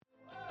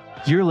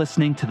You're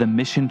listening to the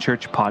Mission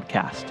Church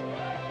podcast.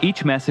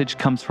 Each message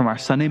comes from our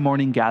Sunday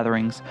morning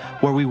gatherings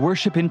where we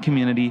worship in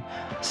community,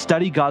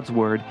 study God's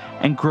Word,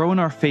 and grow in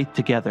our faith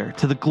together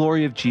to the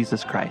glory of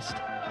Jesus Christ.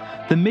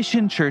 The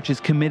Mission Church is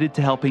committed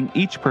to helping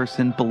each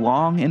person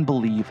belong and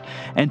believe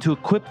and to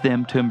equip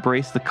them to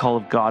embrace the call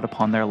of God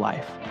upon their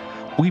life.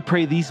 We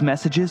pray these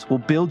messages will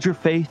build your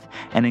faith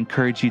and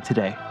encourage you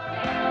today.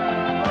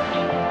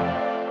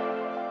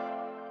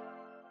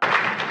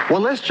 Well,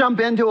 let's jump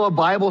into a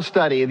Bible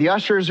study. The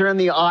ushers are in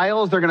the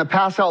aisles. They're going to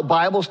pass out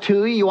Bibles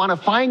to you. You want to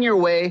find your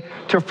way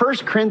to 1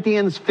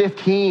 Corinthians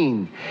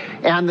 15.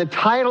 And the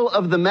title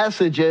of the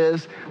message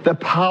is The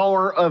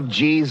Power of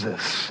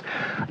Jesus.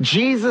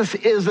 Jesus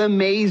is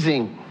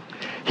amazing.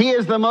 He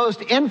is the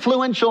most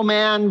influential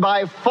man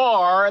by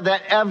far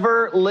that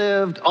ever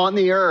lived on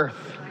the earth.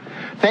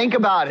 Think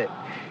about it.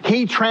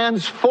 He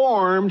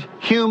transformed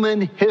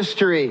human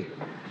history.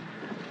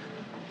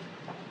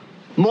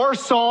 More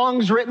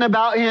songs written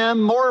about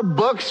him, more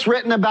books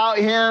written about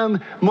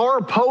him,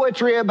 more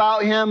poetry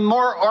about him,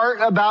 more art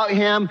about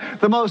him.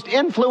 The most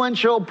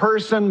influential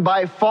person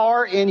by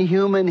far in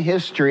human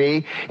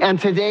history. And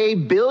today,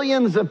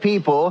 billions of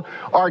people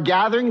are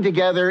gathering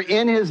together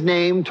in his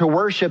name to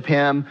worship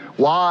him.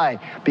 Why?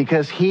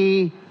 Because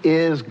he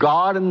is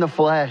God in the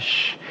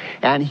flesh,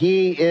 and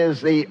he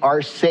is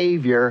our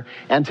Savior.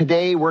 And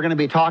today we're going to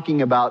be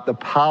talking about the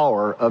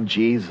power of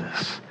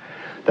Jesus.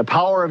 The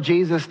power of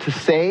Jesus to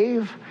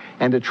save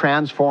and to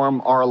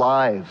transform our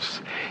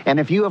lives. And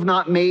if you have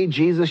not made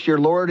Jesus your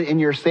Lord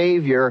and your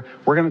Savior,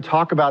 we're going to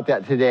talk about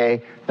that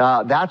today.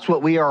 That's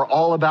what we are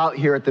all about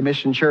here at the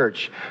Mission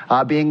Church.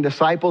 Being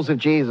disciples of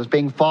Jesus,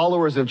 being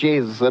followers of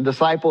Jesus. A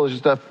disciple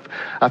is just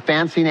a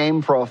fancy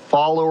name for a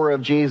follower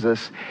of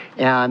Jesus.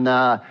 And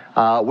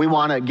we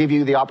want to give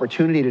you the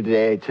opportunity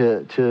today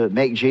to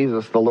make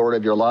Jesus the Lord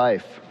of your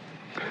life.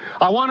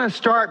 I want to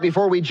start,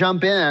 before we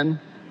jump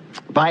in,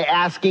 by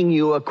asking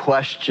you a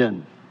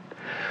question.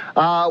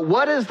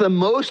 What is the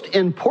most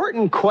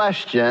important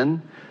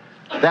question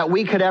that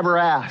we could ever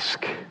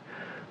ask?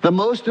 The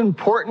most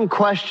important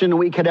question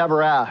we could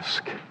ever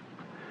ask.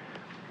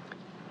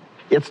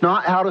 It's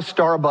not how does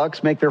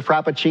Starbucks make their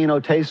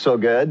Frappuccino taste so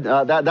good.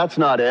 That's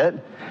not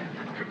it.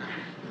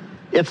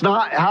 It's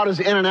not how does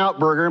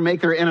In-N-Out Burger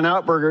make their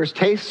In-N-Out Burgers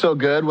taste so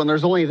good when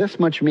there's only this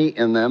much meat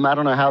in them. I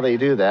don't know how they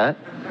do that.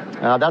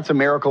 That's a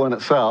miracle in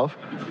itself.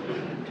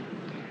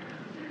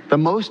 The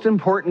most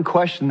important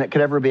question that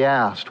could ever be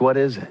asked, what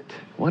is it?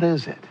 What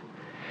is it?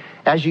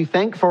 As you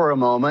think for a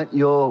moment,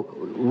 you'll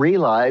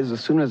realize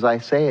as soon as I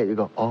say it, you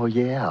go, oh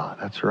yeah,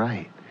 that's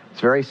right. It's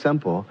very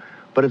simple,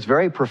 but it's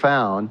very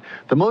profound.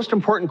 The most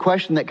important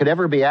question that could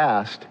ever be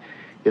asked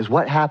is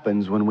what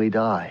happens when we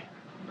die?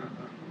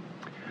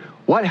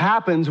 What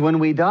happens when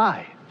we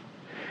die?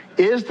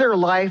 Is there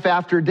life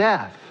after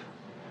death?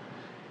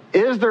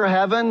 Is there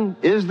heaven?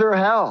 Is there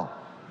hell?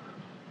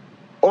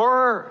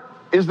 Or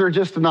is there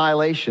just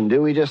annihilation?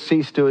 Do we just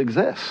cease to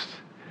exist?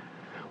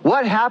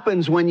 What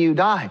happens when you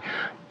die?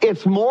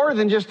 It's more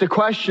than just a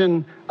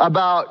question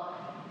about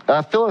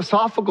a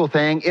philosophical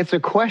thing. It's a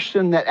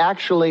question that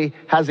actually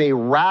has a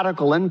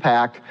radical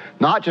impact,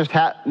 not just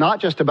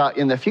about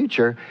in the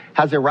future,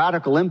 has a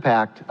radical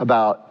impact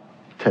about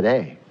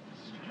today.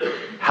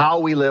 How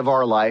we live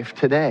our life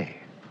today.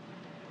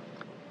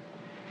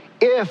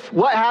 If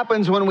what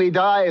happens when we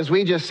die is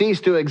we just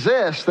cease to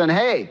exist, then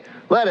hey,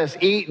 let us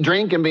eat,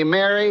 drink, and be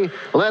merry.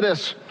 Let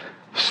us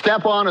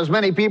step on as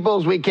many people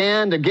as we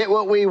can to get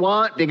what we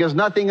want because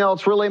nothing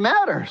else really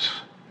matters.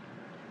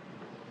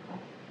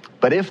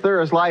 But if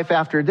there is life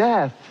after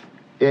death,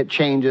 it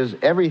changes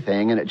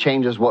everything and it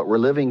changes what we're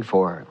living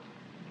for.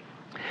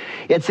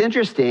 It's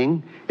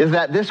interesting is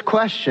that this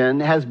question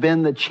has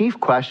been the chief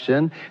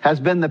question, has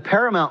been the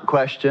paramount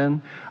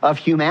question of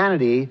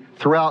humanity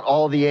throughout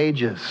all the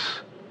ages.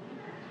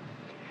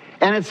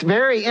 And it's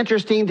very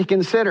interesting to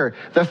consider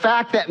the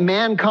fact that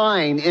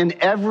mankind in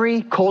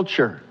every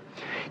culture,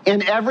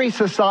 in every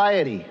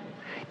society,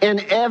 in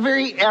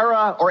every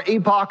era or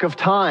epoch of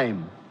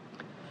time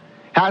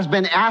has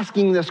been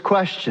asking this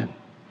question.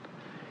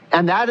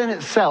 And that in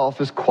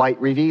itself is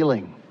quite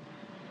revealing.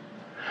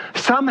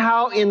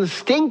 Somehow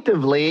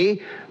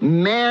instinctively,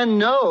 man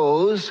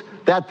knows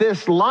that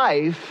this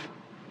life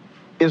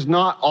is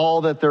not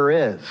all that there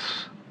is.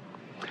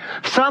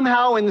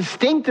 Somehow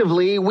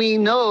instinctively, we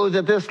know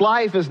that this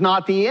life is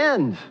not the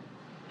end.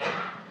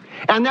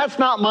 And that's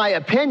not my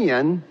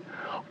opinion.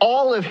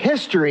 All of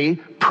history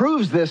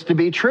proves this to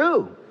be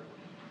true.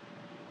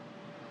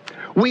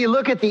 We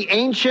look at the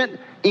ancient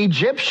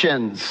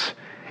Egyptians,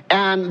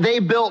 and they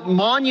built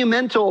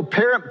monumental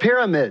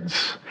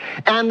pyramids,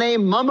 and they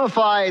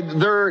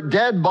mummified their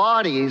dead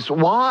bodies.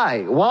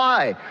 Why?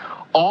 Why?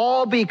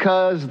 All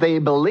because they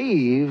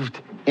believed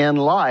in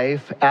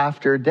life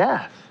after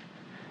death.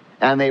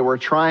 And they were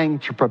trying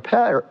to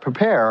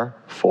prepare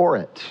for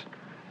it.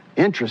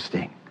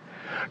 Interesting.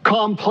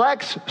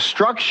 Complex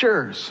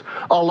structures.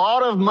 A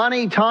lot of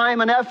money,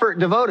 time, and effort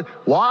devoted.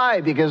 Why?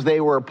 Because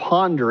they were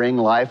pondering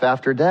life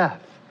after death.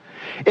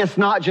 It's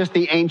not just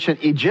the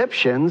ancient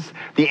Egyptians.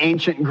 The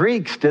ancient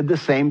Greeks did the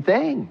same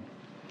thing.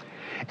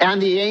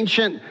 And the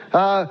ancient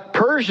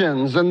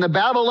Persians and the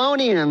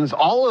Babylonians,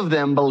 all of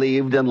them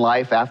believed in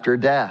life after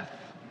death.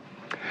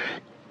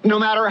 No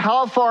matter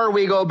how far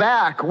we go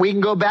back, we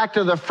can go back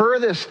to the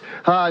furthest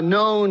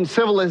known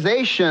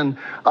civilization,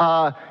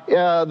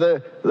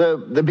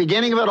 the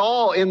beginning of it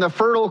all in the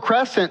Fertile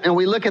Crescent, and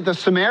we look at the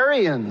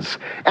Sumerians.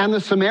 And the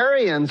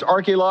Sumerians,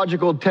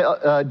 archaeological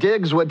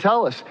digs would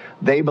tell us,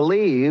 they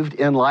believed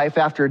in life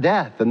after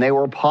death, and they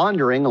were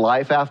pondering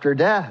life after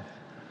death.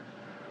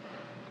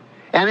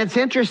 And it's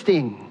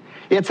interesting,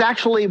 it's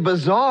actually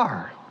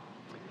bizarre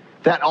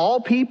that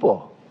all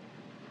people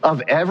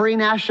of every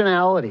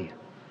nationality,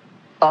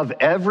 of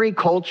every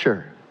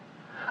culture,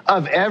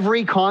 of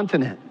every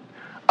continent,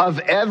 of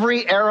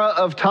every era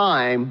of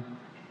time,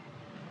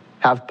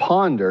 have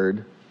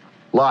pondered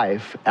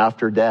life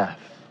after death.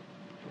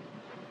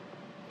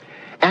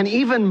 And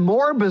even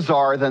more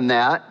bizarre than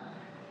that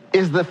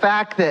is the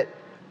fact that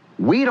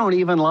we don't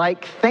even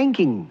like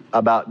thinking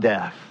about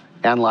death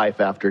and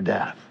life after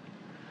death.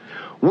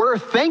 We're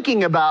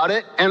thinking about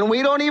it, and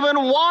we don't even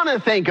want to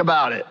think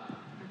about it.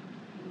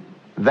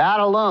 That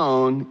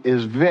alone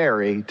is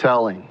very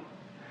telling.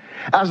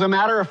 As a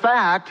matter of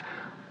fact,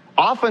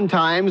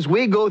 oftentimes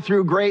we go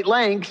through great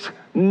lengths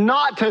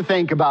not to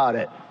think about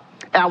it.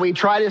 And we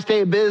try to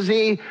stay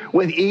busy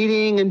with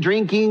eating and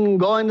drinking and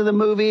going to the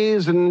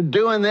movies and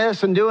doing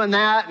this and doing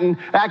that and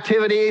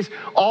activities,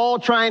 all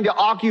trying to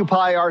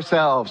occupy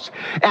ourselves.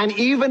 And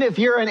even if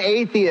you're an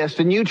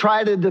atheist and you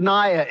try to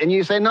deny it and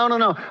you say, no,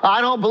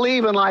 I don't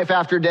believe in life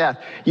after death.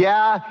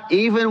 Yeah,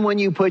 even when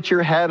you put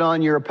your head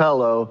on your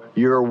pillow,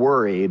 you're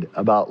worried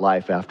about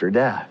life after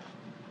death.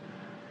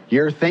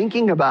 You're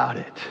thinking about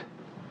it.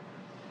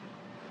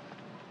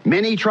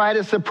 Many try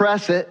to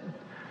suppress it.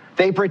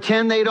 They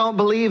pretend they don't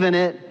believe in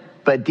it,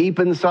 but deep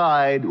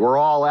inside, we're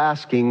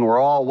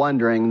all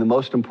wondering the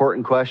most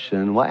important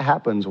question: what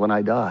happens when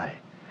I die?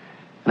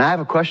 And I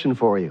have a question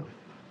for you.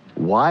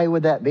 Why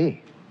would that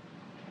be?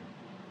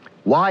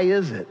 Why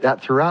is it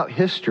that throughout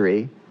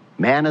history,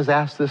 man has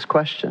asked this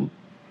question?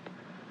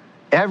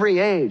 Every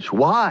age,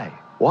 why?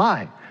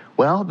 Why?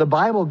 Well, the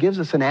Bible gives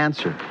us an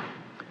answer.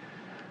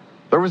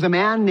 There was a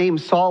man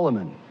named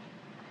Solomon.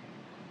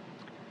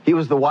 He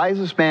was the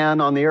wisest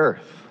man on the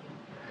earth.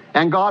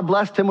 And God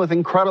blessed him with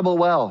incredible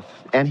wealth.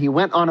 And he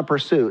went on a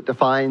pursuit to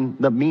find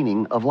the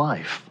meaning of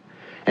life.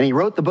 And he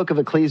wrote the book of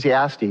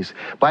Ecclesiastes.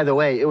 By the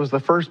way, it was the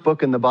first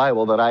book in the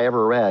Bible that I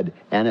ever read,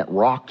 and it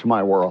rocked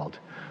my world.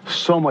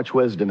 So much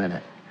wisdom in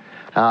it.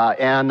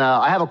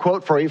 I have a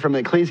quote for you from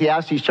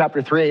Ecclesiastes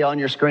chapter 3 on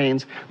your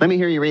screens. Let me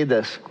hear you read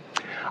this.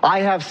 I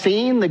have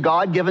seen the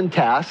God-given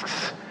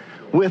tasks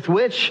with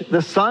which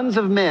the sons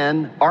of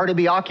men are to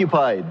be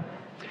occupied.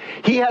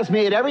 He has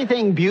made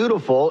everything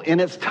beautiful in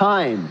its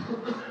time.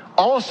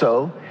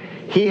 Also,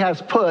 he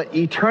has put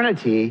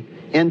eternity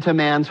into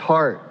man's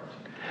heart.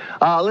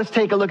 Let's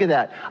take a look at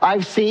that.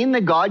 I've seen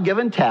the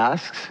God-given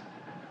tasks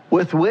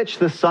with which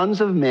the sons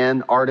of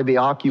men are to be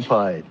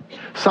occupied.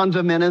 Sons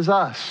of men is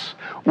us.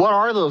 What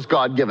are those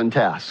God-given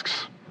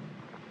tasks?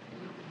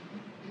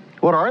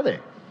 What are they?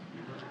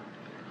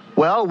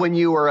 Well, when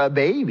you were a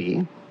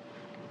baby,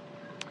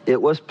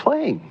 it was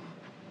playing.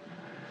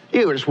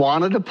 You just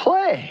wanted to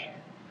play.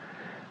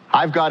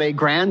 I've got a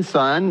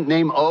grandson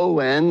named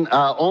Owen,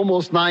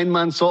 almost 9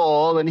 months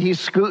old, and he's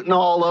scooting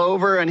all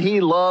over, and he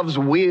loves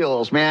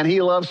wheels, man.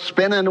 He loves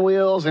spinning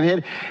wheels,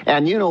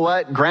 and you know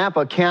what?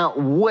 Grandpa can't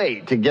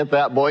wait to get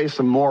that boy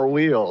some more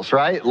wheels,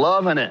 right?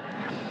 Loving it.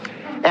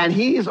 And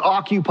he's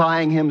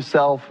occupying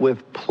himself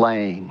with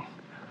playing.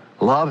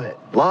 Love it,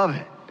 love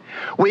it.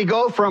 We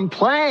go from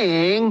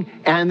playing,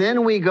 and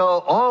then we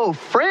go,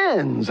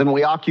 friends. And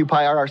we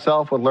occupy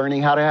ourselves with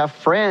learning how to have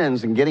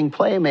friends and getting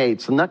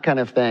playmates and that kind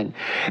of thing.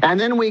 And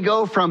then we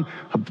go from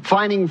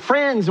finding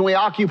friends, and we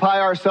occupy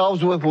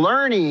ourselves with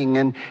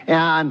learning.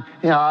 And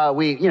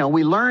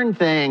we learn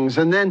things.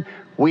 And then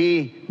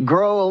we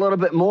grow a little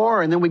bit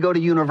more, and then we go to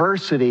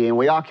university, and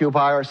we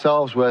occupy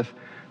ourselves with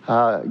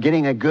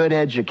getting a good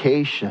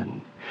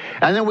education.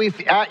 And then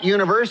at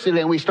university,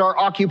 and we start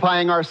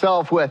occupying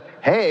ourselves with,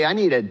 hey, I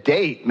need a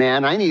date,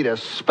 man. I need a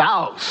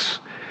spouse.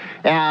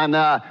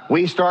 And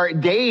we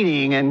start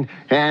dating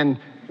and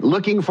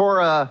looking for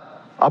a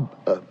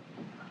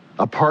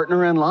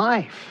partner in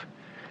life.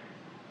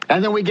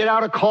 And then we get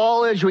out of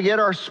college, we get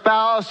our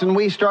spouse, and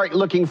we start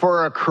looking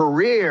for a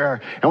career.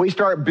 And we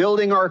start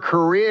building our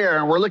career,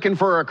 and we're looking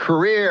for a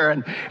career.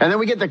 And then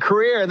we get the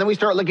career, and then we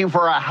start looking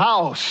for a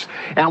house.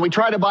 And we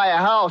try to buy a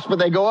house, but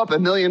they go up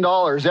 $1 million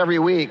every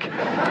week.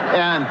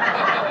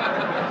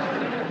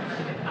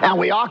 And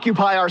we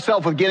occupy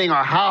ourselves with getting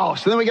our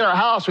house. And then we get our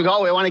house, we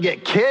go, we want to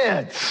get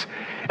kids.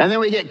 And then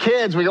we get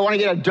kids, we want to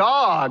get a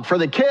dog for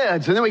the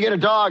kids. And then we get a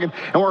dog, and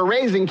we're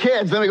raising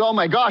kids. Then we go, oh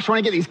my gosh, I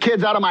want to get these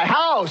kids out of my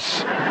house.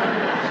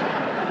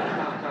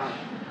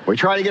 We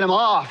try to get them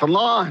off and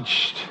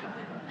launched.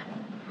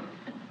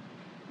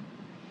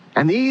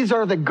 And these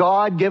are the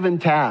God-given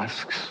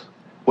tasks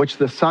which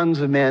the sons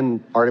of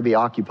men are to be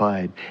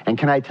occupied. And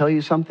can I tell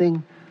you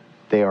something?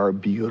 they are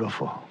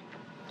beautiful.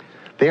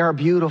 They are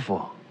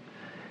beautiful.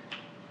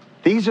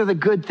 These are the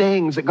good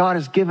things that God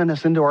has given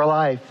us into our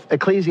life.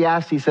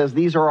 Ecclesiastes says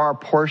these are our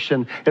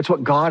portion. It's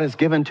what God has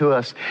given to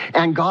us.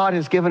 And God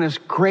has given us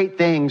great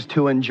things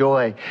to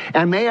enjoy.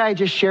 And may I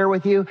just share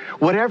with you,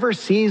 whatever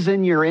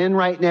season you're in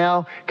right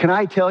now, can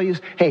I tell you,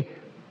 hey,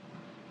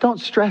 don't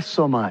stress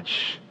so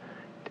much.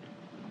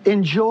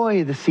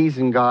 Enjoy the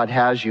season God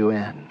has you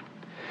in.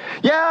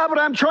 Yeah, but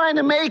I'm trying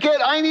to make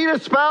it. I need a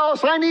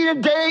spouse. I need a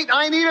date.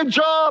 I need a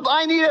job.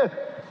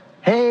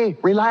 Hey,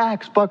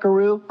 relax,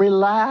 buckaroo.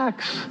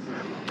 Relax.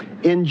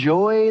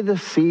 Enjoy the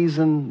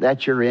season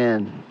that you're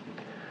in.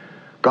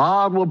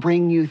 God will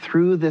bring you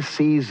through this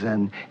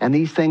season, and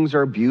these things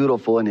are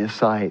beautiful in His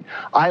sight.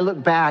 I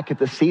look back at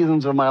the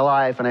seasons of my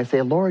life, and I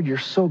say, Lord, you're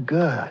so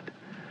good.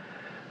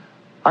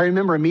 I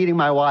remember meeting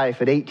my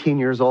wife at 18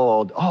 years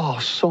old. Oh,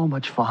 so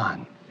much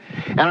fun.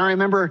 And I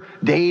remember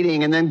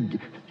dating and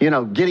then,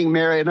 getting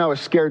married. And I was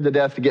scared to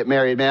death to get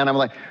married, man. I'm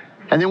like,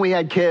 and then we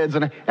had kids.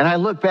 And I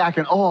look back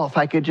and, if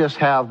I could just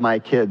have my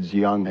kids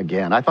young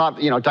again. I thought,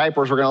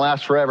 diapers were going to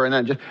last forever. And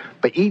then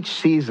but each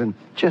season,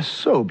 just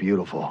so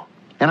beautiful.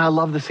 And I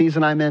love the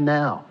season I'm in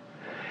now.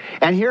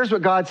 And here's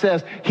what God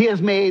says. He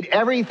has made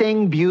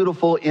everything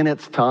beautiful in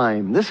its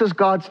time. This is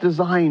God's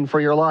design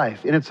for your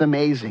life. And it's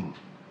amazing.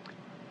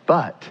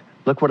 But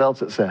look what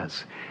else it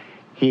says.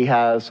 He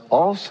has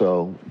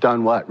also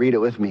done what? Read it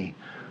with me.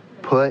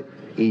 Put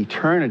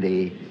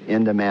eternity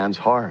into man's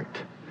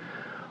heart.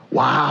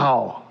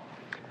 Wow.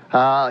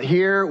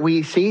 Here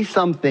we see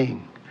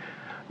something.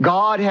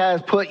 God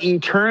has put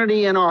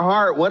eternity in our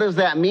heart. What does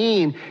that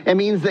mean? It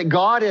means that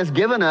God has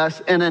given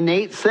us an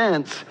innate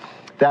sense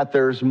that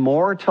there's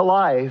more to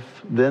life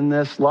than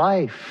this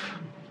life.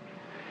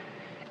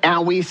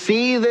 And we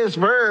see this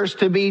verse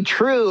to be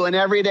true in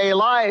everyday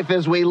life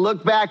as we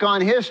look back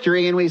on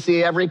history and we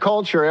see every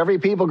culture, every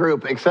people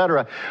group,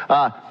 etc.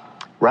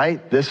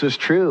 Right? This is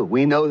true.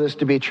 We know this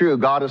to be true.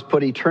 God has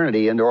put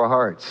eternity into our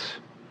hearts.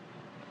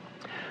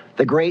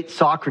 The great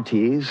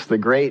Socrates, the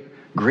great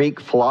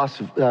Greek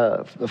philosopher,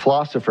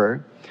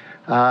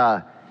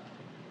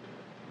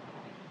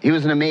 he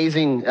was an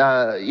amazing,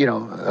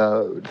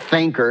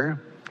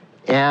 thinker.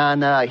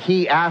 And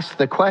he asked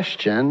the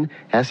question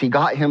as he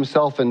got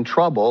himself in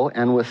trouble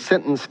and was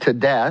sentenced to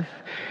death.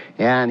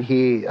 And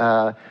he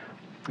had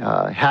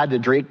to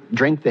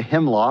drink the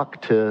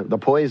hemlock, the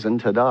poison,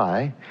 to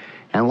die.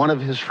 And one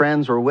of his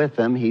friends were with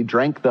him. He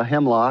drank the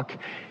hemlock,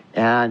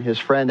 and his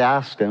friend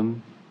asked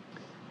him,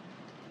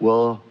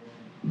 will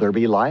there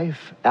be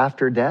life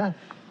after death?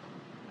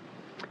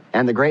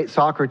 And the great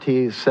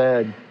Socrates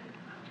said,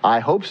 I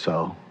hope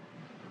so,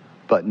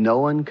 but no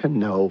one can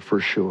know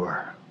for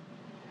sure.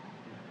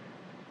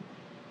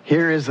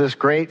 Here is this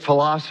great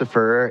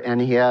philosopher, and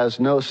he has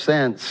no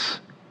sense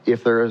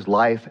if there is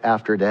life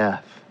after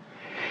death.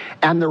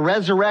 And the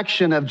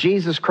resurrection of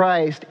Jesus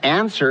Christ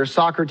answers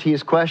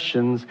Socrates'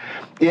 questions.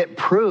 It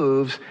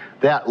proves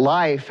that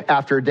life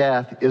after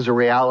death is a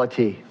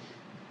reality.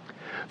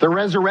 The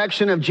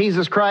resurrection of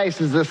Jesus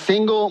Christ is the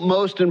single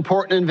most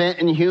important event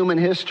in human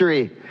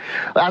history.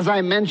 As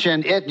I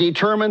mentioned, it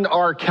determined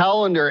our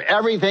calendar.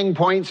 Everything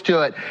points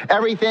to it.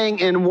 Everything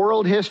in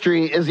world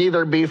history is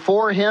either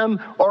before him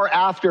or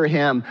after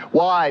him.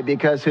 Why?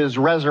 Because his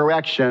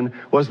resurrection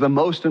was the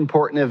most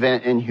important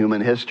event in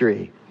human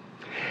history.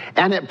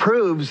 And it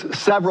proves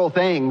several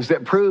things.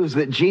 It proves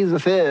that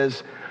Jesus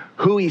is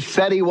who he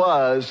said he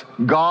was,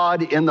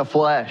 God in the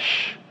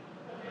flesh.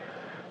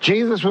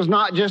 Jesus was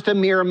not just a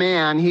mere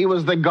man. He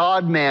was the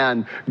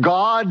God-man.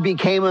 God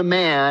became a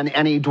man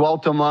and he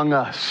dwelt among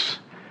us.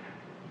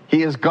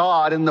 He is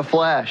God in the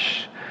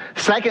flesh.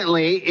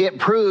 Secondly, it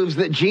proves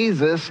that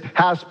Jesus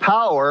has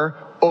power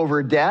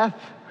over death,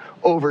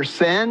 over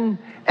sin,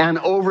 and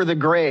over the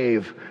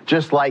grave,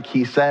 just like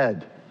he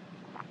said.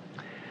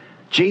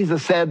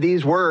 Jesus said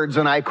these words,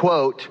 and I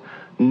quote,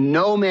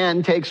 "No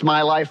man takes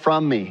my life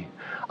from me.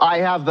 I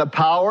have the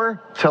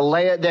power to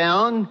lay it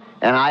down,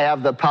 and I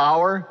have the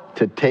power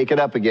to take it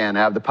up again. I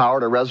have the power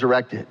to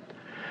resurrect it."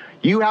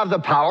 You have the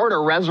power to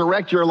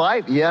resurrect your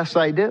life? Yes,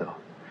 I do.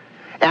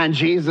 And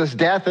Jesus'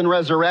 death and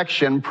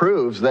resurrection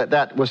proves that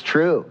that was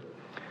true.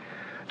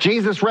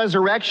 Jesus'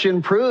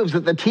 resurrection proves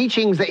that the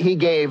teachings that he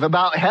gave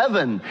about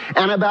heaven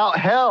and about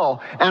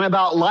hell and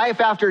about life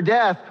after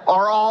death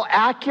are all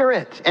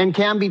accurate and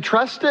can be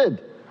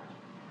trusted.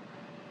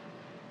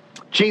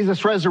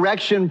 Jesus'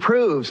 resurrection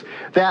proves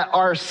that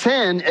our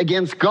sin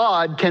against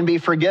God can be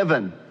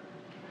forgiven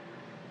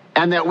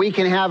and that we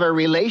can have a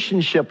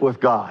relationship with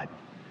God.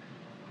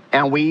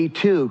 And we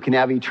too can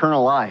have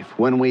eternal life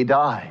when we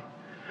die.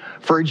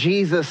 For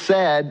Jesus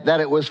said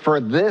that it was for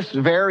this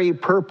very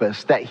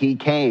purpose that he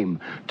came,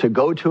 to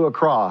go to a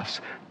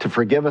cross, to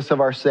forgive us of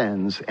our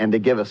sins and to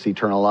give us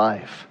eternal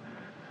life.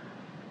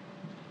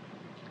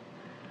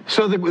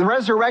 So the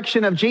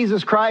resurrection of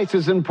Jesus Christ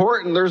is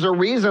important. There's a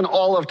reason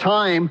all of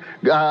time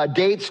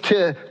dates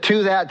to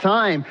that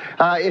time.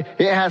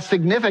 It has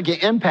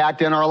significant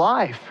impact in our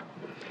life.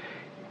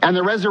 And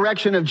the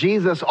resurrection of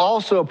Jesus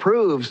also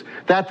proves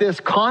that this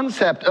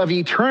concept of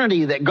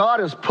eternity that God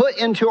has put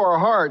into our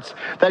hearts,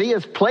 that he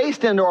has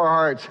placed into our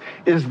hearts,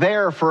 is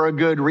there for a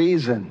good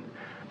reason.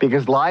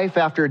 Because life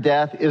after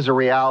death is a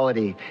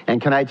reality.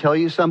 And can I tell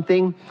you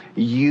something?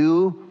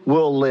 You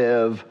will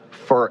live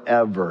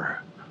forever,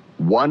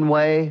 one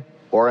way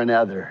or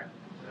another.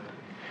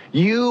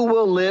 You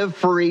will live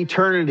for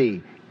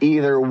eternity,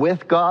 either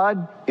with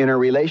God, in a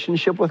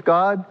relationship with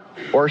God,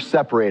 or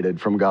separated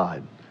from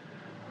God.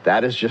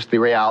 That is just the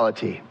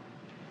reality.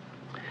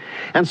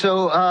 And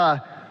so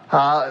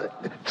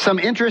some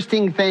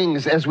interesting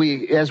things as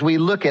we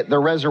look at the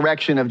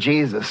resurrection of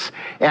Jesus.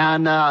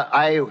 And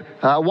I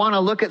want to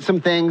look at some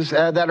things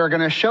that are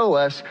going to show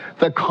us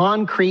the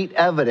concrete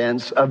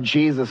evidence of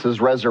Jesus'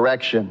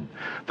 resurrection.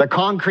 The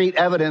concrete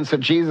evidence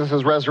of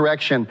Jesus'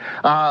 resurrection.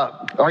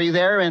 Are you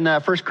there in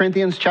 1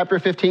 Corinthians chapter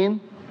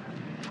 15?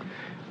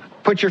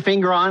 Put your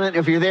finger on it.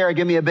 If you're there,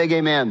 give me a big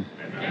amen.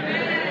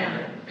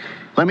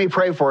 Let me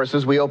pray for us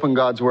as we open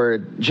God's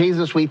Word.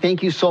 Jesus, we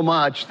thank you so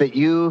much that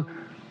you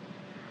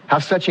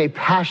have such a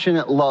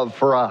passionate love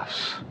for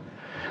us,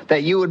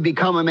 that you would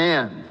become a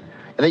man,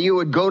 that you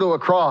would go to a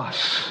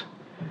cross,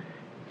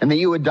 and that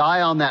you would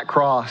die on that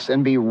cross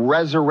and be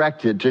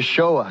resurrected to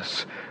show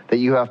us that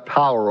you have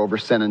power over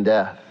sin and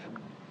death.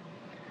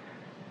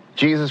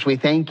 Jesus, we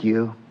thank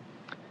you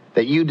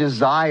that you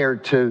desire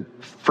to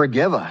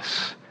forgive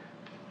us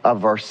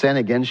of our sin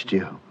against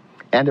you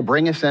and to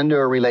bring us into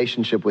a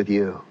relationship with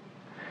you.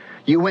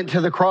 You went to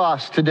the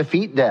cross to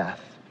defeat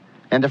death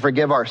and to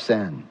forgive our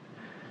sin.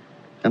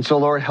 And so,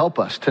 Lord, help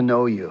us to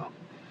know you.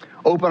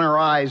 Open our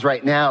eyes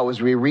right now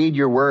as we read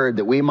your word,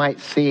 that we might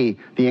see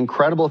the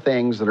incredible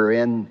things that are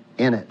in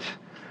it.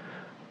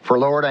 For,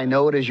 Lord, I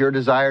know it is your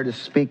desire to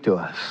speak to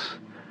us.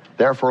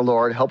 Therefore,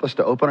 Lord, help us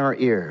to open our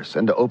ears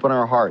and to open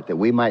our heart, that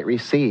we might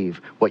receive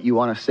what you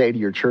want to say to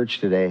your church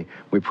today.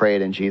 We pray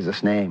it in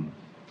Jesus' name.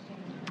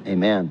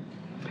 Amen.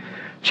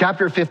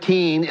 Chapter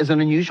 15 is an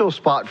unusual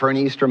spot for an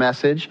Easter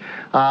message,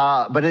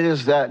 but it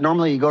is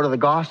normally you go to the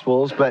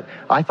Gospels, but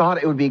I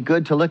thought it would be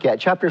good to look at.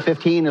 Chapter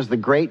 15 is the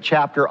great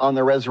chapter on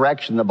the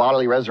resurrection, the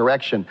bodily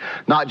resurrection,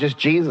 not just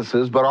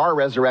Jesus's, but our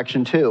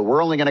resurrection too.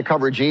 We're only going to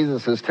cover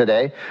Jesus's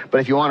today,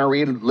 but if you want to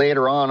read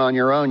later on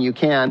your own, you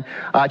can.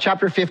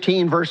 Chapter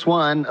 15, verse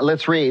 1,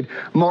 let's read.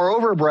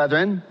 Moreover,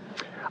 brethren,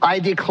 I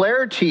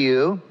declare to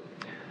you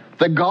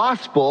the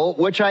gospel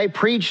which I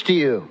preached to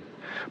you.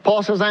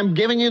 Paul says, I'm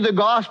giving you the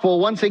gospel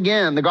once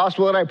again, the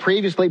gospel that I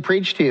previously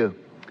preached to you,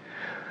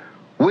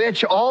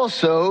 which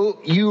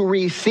also you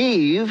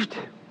received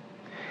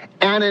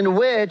and in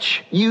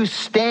which you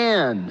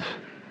stand.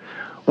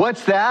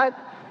 What's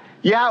that?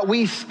 Yeah,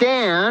 we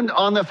stand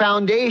on the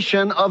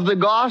foundation of the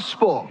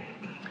gospel.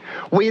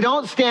 We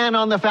don't stand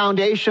on the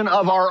foundation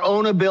of our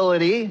own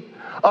ability,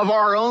 of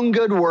our own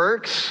good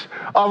works,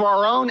 of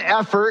our own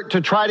effort to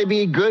try to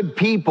be good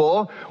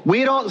people.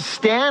 We don't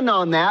stand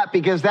on that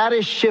because that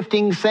is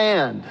shifting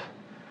sand.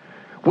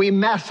 We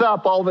mess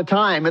up all the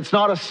time. It's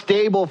not a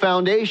stable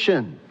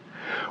foundation.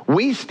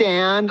 We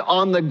stand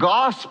on the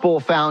gospel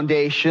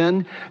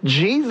foundation,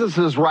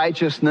 Jesus'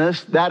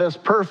 righteousness that is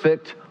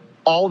perfect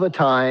all the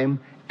time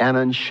and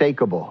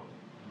unshakable.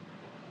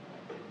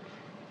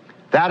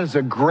 That is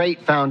a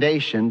great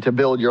foundation to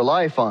build your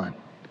life on.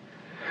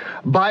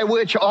 By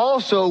which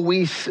also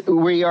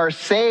we are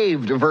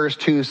saved, verse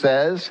 2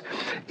 says,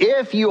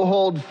 if you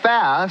hold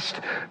fast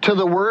to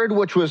the word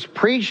which was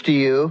preached to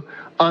you,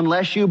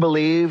 unless you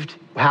believed,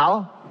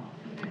 how?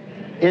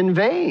 In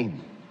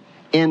vain.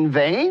 In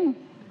vain?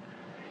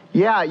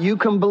 Yeah, you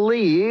can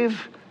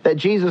believe that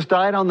Jesus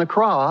died on the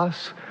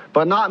cross,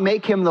 but not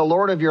make him the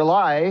Lord of your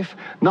life,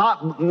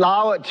 not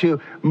allow it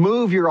to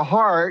move your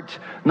heart,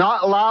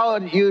 not allow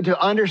you to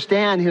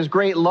understand his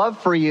great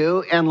love for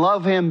you and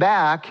love him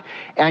back,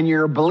 and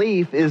your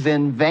belief is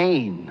in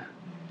vain.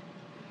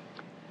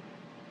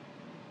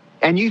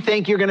 And you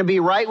think you're going to be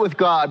right with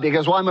God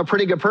because, well, I'm a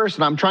pretty good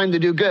person, I'm trying to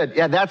do good.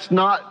 Yeah, that's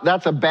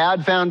a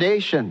bad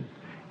foundation,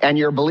 and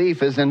your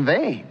belief is in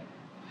vain.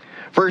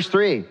 Verse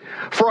 3,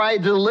 for I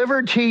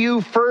delivered to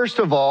you first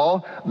of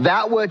all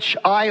that which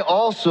I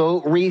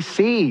also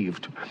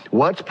received.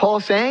 What's Paul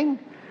saying?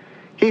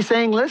 He's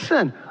saying,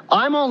 listen,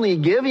 I'm only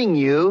giving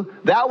you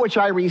that which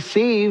I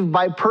received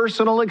by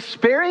personal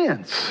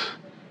experience.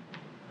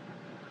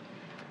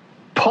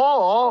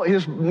 Paul,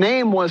 his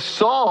name was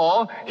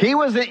Saul. He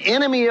was the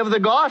enemy of the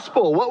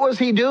gospel. What was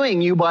he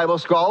doing, you Bible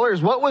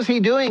scholars? What was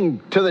he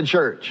doing to the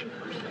church?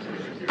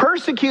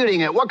 Persecuting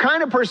it. What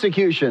kind of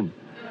persecution?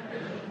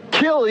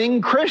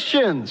 Killing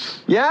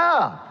Christians.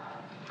 Yeah.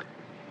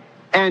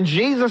 And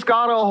Jesus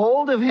got a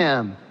hold of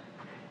him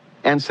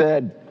and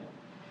said,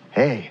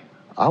 hey,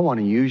 I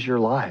want to use your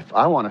life.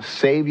 I want to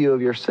save you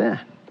of your sin.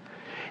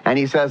 And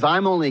he says,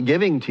 I'm only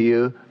giving to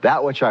you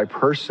that which I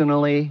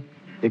personally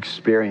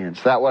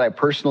experienced, that what I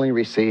personally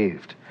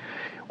received.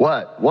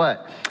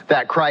 What?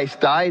 That Christ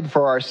died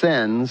for our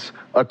sins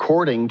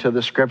according to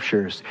the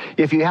scriptures.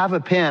 If you have a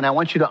pen, I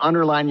want you to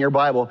underline your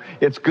Bible.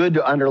 It's good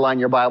to underline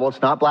your Bible.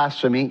 It's not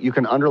blasphemy. You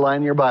can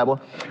underline your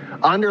Bible.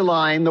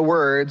 Underline the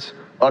words,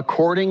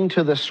 according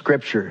to the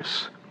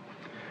Scriptures.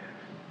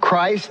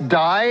 Christ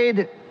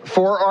died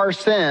for our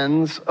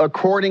sins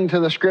according to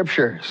the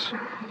Scriptures.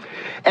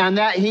 And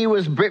that he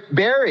was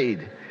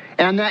buried.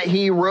 And that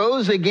he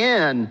rose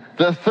again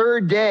the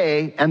third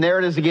day. And there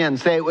it is again.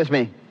 Say it with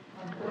me.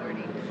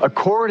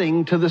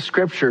 According to the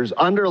Scriptures.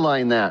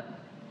 Underline that.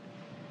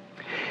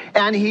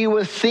 And he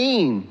was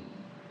seen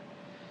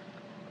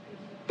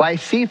by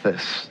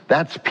Cephas.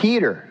 That's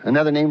Peter.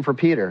 Another name for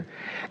Peter.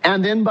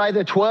 And then by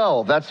the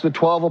 12. That's the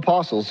 12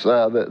 apostles,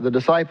 the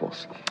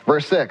disciples.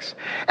 Verse 6.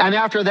 And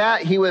after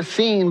that he was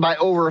seen by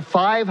over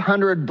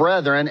 500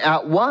 brethren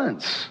at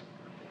once,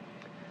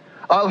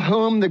 of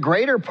whom the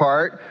greater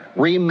part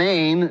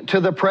remain to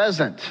the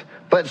present,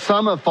 but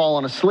some have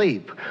fallen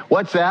asleep.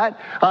 What's that?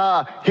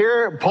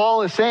 Here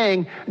Paul is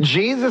saying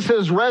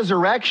Jesus'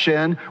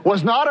 resurrection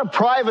was not a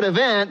private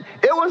event.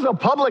 It was a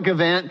public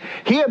event.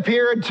 He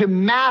appeared to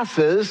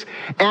masses,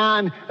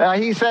 and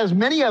he says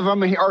many of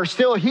them are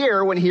still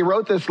here when he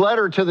wrote this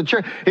letter to the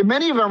church.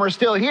 Many of them are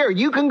still here.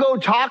 You can go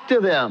talk to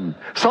them.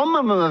 Some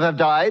of them have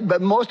died,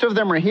 but most of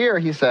them are here,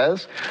 he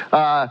says,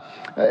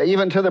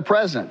 even to the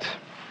present.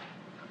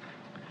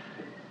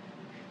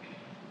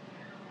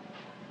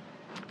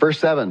 Verse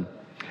 7.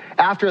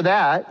 After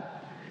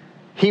that,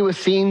 he was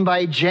seen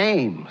by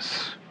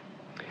James.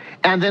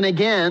 And then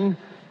again,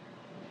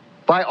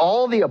 by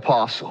all the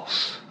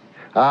apostles.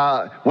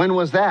 When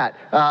was that?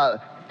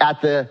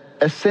 At the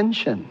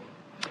ascension.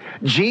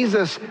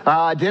 Jesus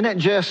didn't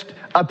just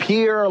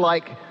appear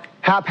like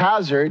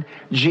haphazard.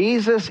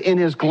 Jesus in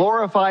his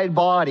glorified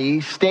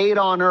body stayed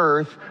on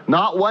earth,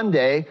 not one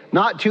day,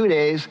 not 2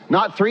 days,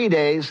 not 3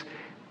 days,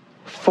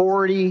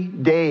 40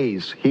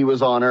 days he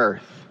was on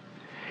earth.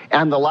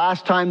 And the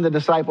last time the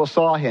disciples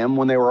saw him,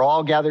 when they were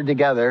all gathered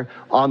together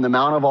on the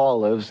Mount of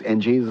Olives,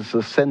 and Jesus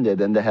ascended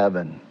into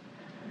heaven.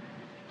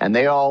 And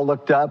they all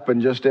looked up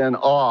and just in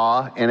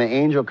awe, and an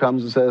angel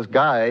comes and says,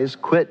 guys,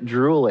 quit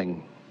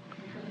drooling.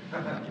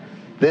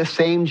 This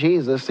same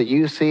Jesus that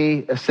you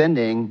see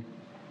ascending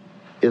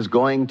is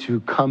going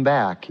to come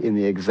back in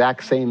the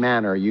exact same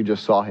manner you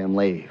just saw him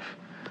leave.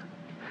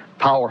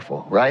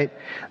 Powerful, right?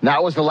 And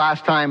that was the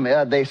last time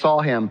they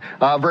saw him.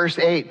 Verse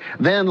 8,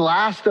 then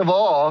last of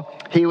all,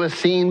 he was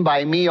seen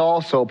by me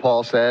also,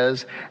 Paul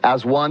says,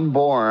 as one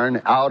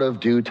born out of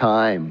due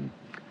time.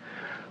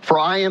 For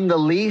I am the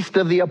least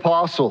of the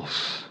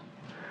apostles,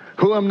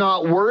 who am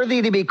not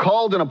worthy to be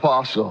called an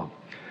apostle,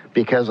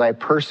 because I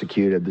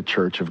persecuted the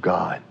church of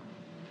God.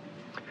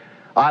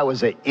 I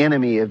was an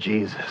enemy of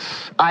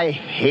Jesus. I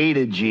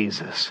hated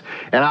Jesus,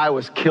 and I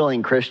was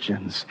killing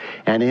Christians.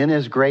 And in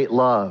his great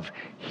love,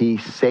 he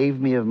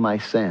saved me of my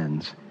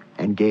sins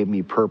and gave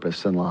me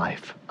purpose in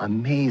life.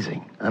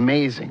 Amazing,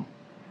 amazing.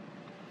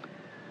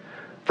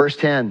 Verse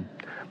 10,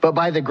 but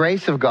by the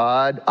grace of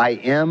God, I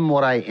am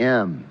what I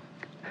am.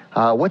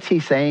 What's he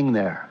saying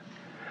there?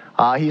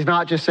 He's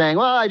not just saying,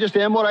 well, I just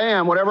am what I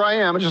am, whatever I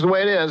am. It's just the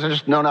way it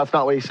is. No, that's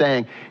not what he's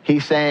saying.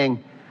 He's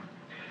saying,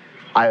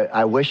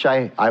 I wish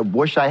I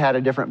had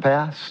a different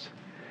past.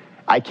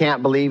 I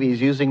can't believe he's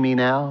using me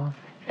now.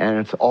 And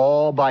it's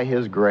all by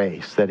his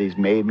grace that he's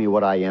made me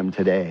what I am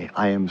today.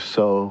 I am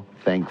so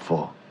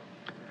thankful.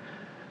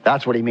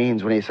 That's what he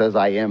means when he says,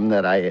 I am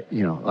that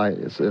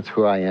it's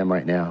who I am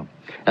right now.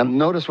 And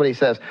notice what he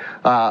says,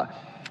 by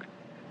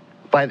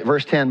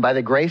verse 10, by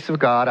the grace of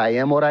God, I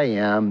am what I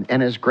am,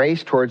 and his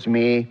grace towards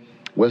me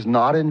was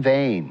not in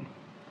vain,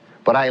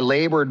 but I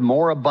labored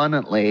more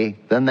abundantly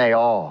than they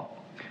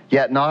all.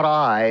 Yet not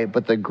I,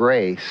 but the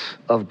grace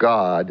of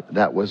God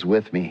that was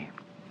with me.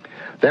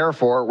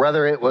 Therefore,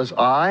 whether it was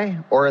I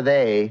or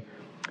they,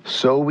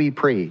 so we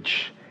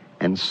preach,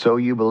 and so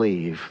you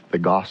believe the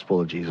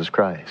gospel of Jesus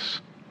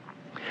Christ.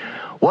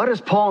 What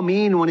does Paul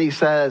mean when he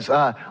says,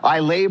 I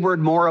labored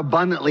more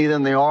abundantly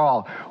than they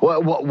all?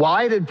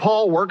 Why did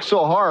Paul work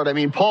so hard? I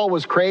mean, Paul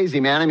was crazy,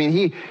 man. I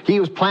mean, he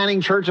was planting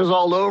churches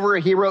all over.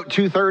 He wrote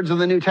 2/3 of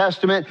the New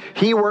Testament.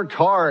 He worked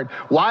hard.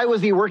 Why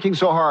was he working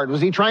so hard?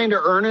 Was he trying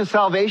to earn his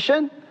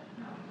salvation?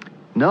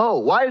 No.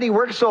 Why did he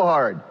work so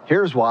hard?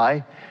 Here's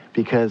why.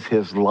 Because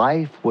his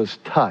life was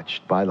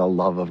touched by the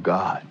love of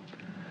God.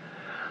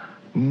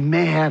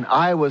 Man,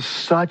 I was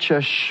such a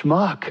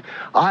schmuck.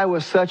 I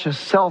was such a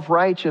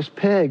self-righteous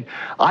pig.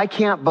 I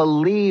can't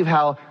believe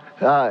how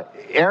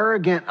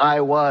arrogant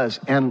I was.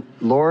 And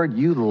Lord,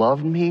 you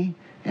loved me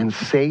and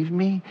saved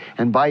me.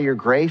 And by your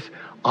grace,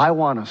 I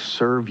want to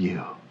serve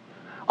you.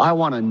 I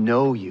want to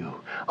know you.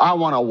 I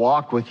want to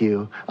walk with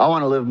you. I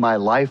want to live my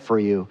life for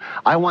you.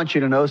 I want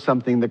you to know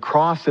something. The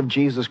cross of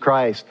Jesus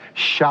Christ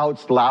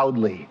shouts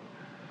loudly.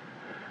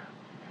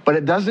 But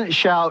it doesn't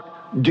shout,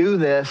 do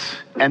this,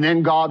 and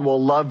then God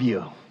will love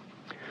you.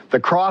 The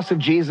cross of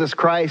Jesus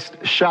Christ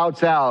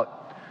shouts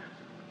out,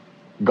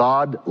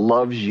 God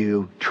loves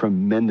you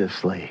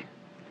tremendously.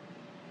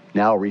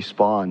 Now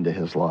respond to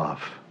his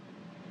love.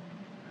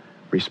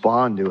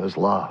 Respond to his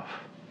love.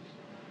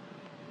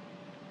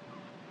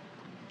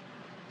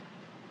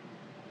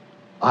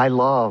 I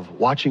love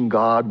watching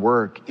God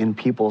work in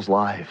people's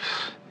lives.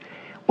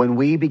 When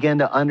we begin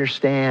to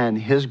understand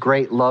his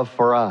great love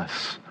for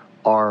us,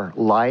 our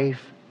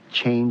life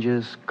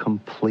changes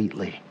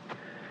completely.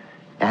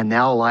 And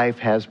now life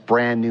has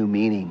brand new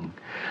meaning.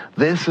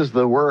 This is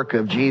the work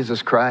of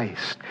Jesus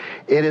Christ.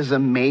 It is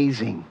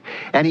amazing.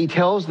 And he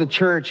tells the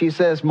church, he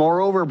says,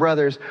 moreover,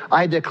 brothers,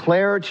 I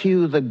declare to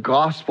you the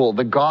gospel.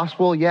 The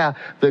gospel,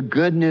 the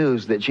good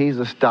news that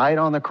Jesus died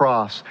on the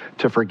cross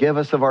to forgive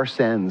us of our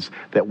sins,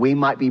 that we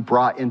might be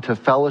brought into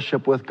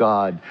fellowship with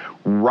God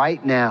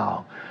right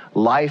now.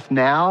 Life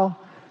now,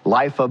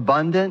 life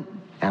abundant,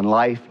 and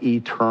life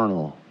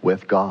eternal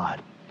with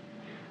God.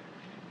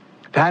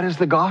 That is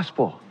the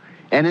gospel.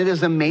 And it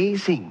is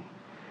amazing.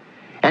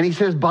 And he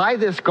says, by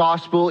this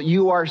gospel,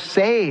 you are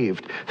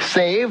saved.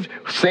 Saved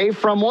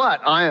from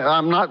what?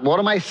 What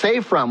am I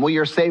saved from? Well,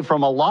 you're saved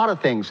from a lot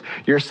of things.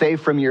 You're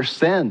saved from your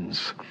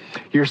sins.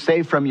 You're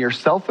saved from your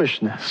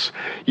selfishness.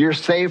 You're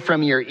saved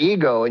from your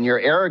ego and your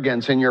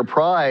arrogance and your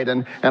pride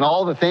and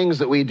all the things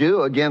that we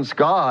do against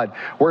God.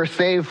 We're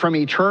saved from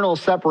eternal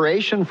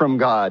separation from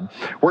God.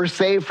 We're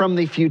saved from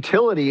the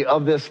futility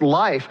of this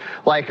life.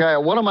 Like,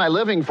 what am I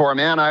living for,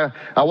 man? I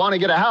want to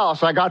get a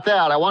house. I got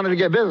that. I wanted to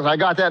get business. I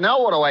got that.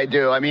 Now what do I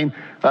do? I mean,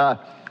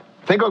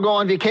 think I'll go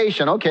on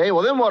vacation. Okay,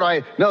 well then what do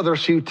I... No,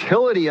 there's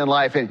futility in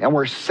life, and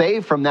we're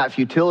saved from that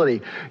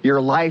futility. Your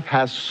life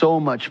has so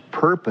much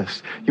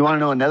purpose. You want to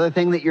know another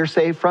thing that you're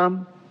saved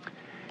from?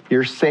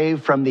 You're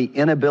saved from the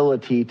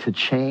inability to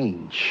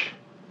change.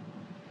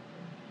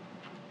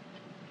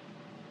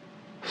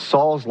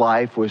 Saul's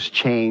life was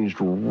changed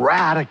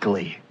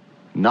radically,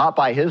 not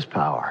by his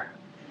power,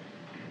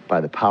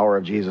 by the power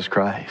of Jesus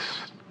Christ.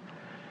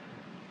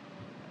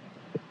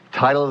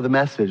 Title of the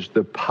message,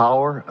 the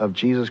power of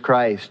Jesus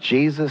Christ.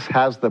 Jesus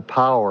has the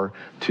power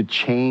to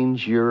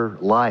change your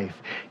life.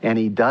 And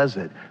he does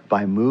it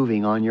by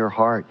moving on your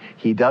heart.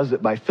 He does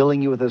it by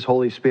filling you with his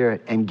Holy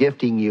Spirit and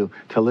gifting you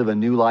to live a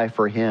new life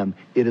for him.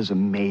 It is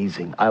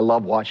amazing. I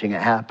love watching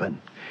it happen.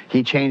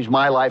 He changed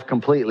my life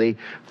completely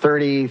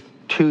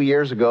 32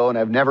 years ago, and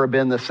I've never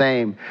been the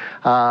same.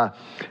 And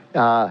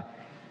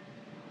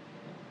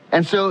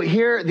so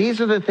here, these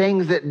are the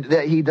things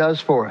that he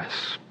does for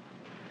us.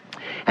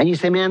 And you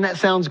say, man, that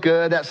sounds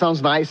good. That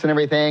sounds nice and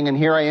everything. And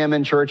here I am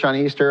in church on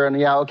Easter. And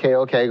okay,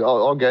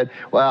 all good.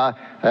 Well,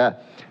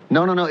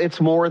 no. It's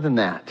more than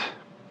that.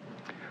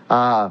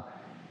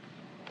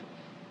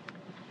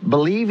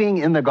 Believing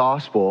in the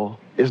gospel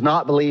is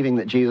not believing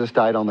that Jesus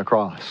died on the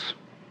cross.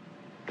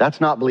 That's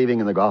not believing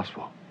in the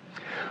gospel.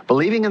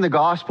 Believing in the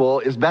gospel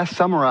is best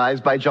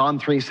summarized by John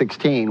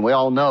 3:16. We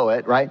all know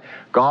it, right?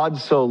 God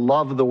so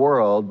loved the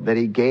world that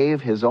he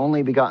gave his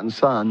only begotten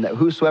Son, that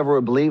whosoever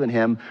would believe in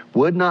him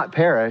would not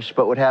perish,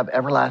 but would have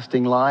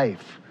everlasting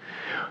life.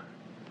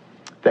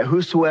 That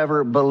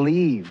whosoever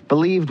believed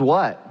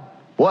what?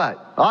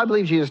 What? I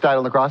believe Jesus died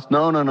on the cross.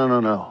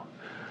 No.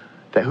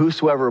 That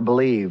whosoever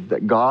believed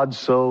that God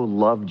so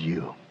loved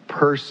you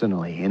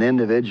personally and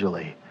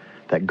individually,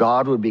 that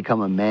God would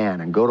become a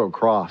man and go to a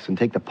cross and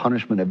take the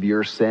punishment of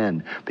your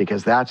sin,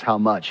 because that's how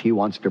much he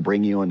wants to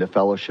bring you into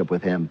fellowship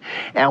with him.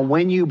 And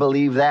when you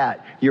believe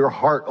that, your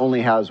heart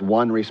only has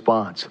one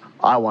response.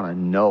 I want to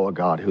know a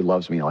God who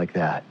loves me like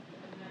that.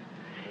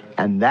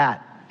 And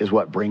that is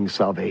what brings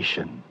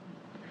salvation.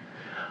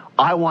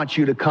 I want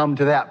you to come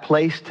to that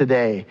place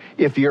today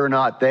if you're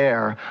not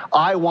there.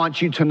 I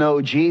want you to know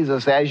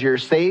Jesus as your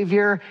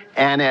Savior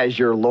and as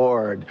your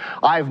Lord.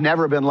 I've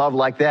never been loved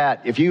like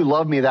that. If you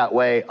love me that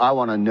way, I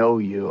want to know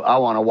you. I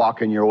want to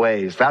walk in your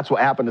ways. That's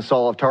what happened to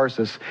Saul of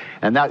Tarsus,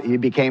 and that he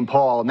became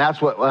Paul. And that's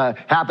what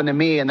happened to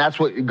me, and that's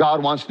what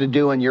God wants to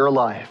do in your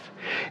life.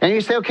 And you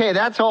say, okay,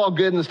 that's all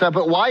good and stuff,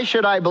 but why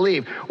should I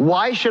believe?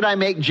 Why should I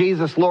make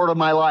Jesus Lord of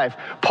my life?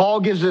 Paul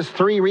gives us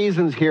 3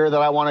 reasons here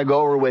that I want to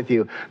go over with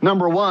you.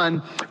 Number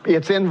 1,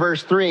 it's in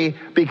verse 3,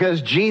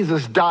 because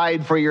Jesus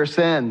died for your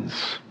sins.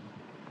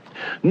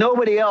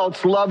 Nobody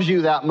else loves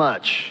you that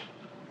much.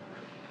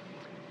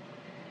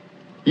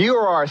 You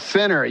are a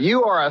sinner.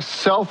 You are a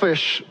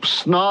selfish,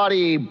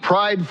 snotty,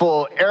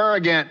 prideful,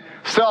 arrogant,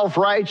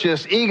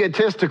 self-righteous,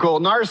 egotistical,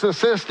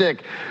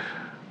 narcissistic.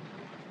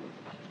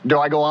 Do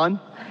I go on?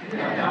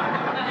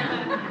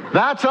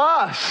 That's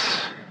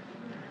us.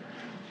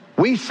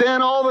 We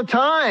sin all the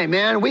time,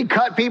 man. We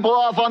cut people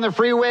off on the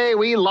freeway.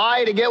 We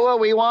lie to get what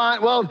we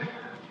want.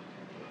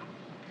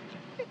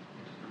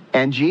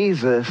 And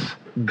Jesus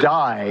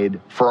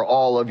died for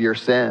all of your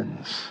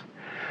sins.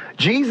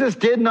 Jesus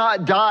did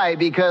not die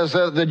because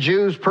the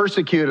Jews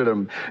persecuted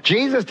him.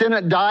 Jesus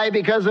didn't die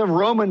because of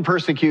Roman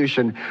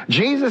persecution.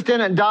 Jesus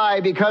didn't die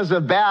because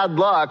of bad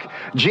luck.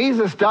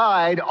 Jesus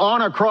died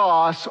on a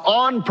cross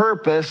on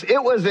purpose.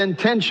 It was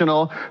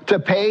intentional to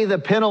pay the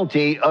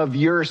penalty of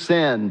your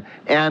sin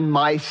and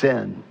my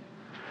sin.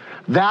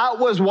 That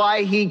was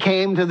why he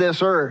came to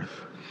this earth.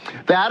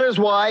 That is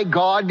why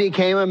God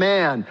became a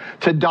man,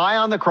 to die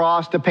on the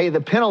cross to pay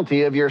the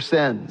penalty of your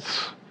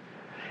sins.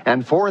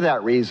 And for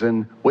that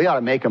reason, we ought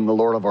to make him the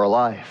Lord of our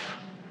life.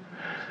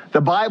 The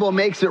Bible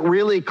makes it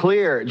really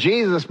clear.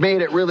 Jesus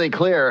made it really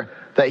clear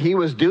that he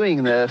was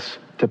doing this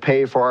to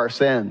pay for our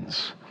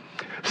sins.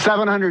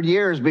 700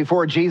 years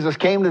before Jesus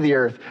came to the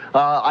earth,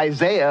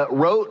 Isaiah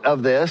wrote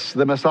of this,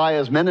 the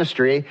Messiah's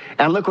ministry.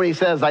 And look what he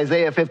says,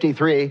 Isaiah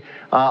 53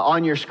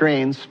 on your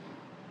screens.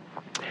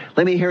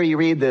 Let me hear you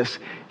read this.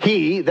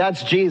 He,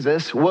 that's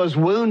Jesus, was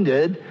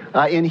wounded.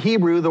 In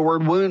Hebrew, the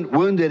word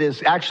wounded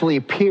is actually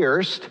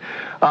pierced.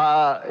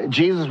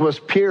 Jesus was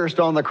pierced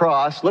on the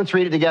cross. Let's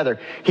read it together.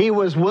 He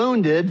was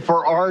wounded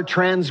for our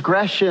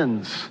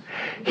transgressions.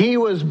 He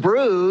was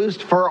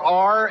bruised for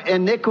our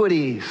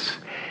iniquities.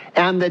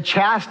 And the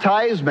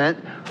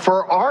chastisement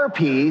for our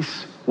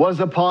peace was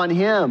upon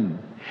him.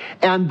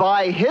 And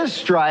by his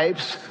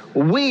stripes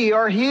we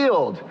are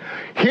healed.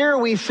 Here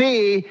we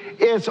see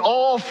it's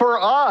all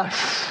for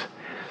us.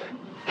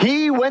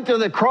 He went to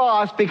the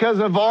cross because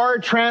of our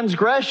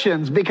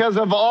transgressions, because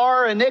of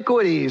our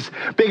iniquities,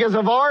 because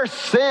of our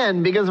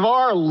sin, because of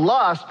our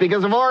lust,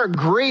 because of our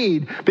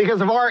greed,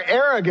 because of our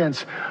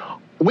arrogance.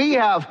 We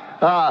have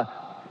a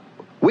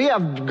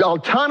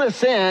ton of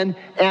sin,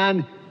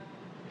 and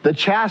the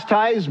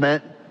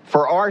chastisement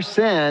for our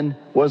sin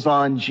was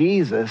on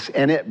Jesus,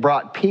 and it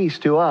brought peace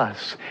to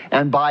us.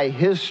 And by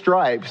his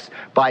stripes,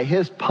 by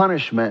his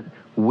punishment,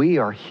 we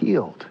are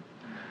healed.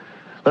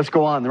 Let's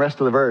go on, the rest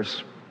of the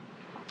verse.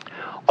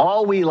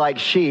 All we like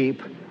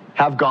sheep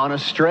have gone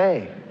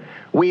astray.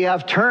 We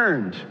have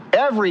turned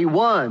every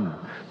one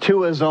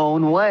to his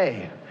own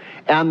way.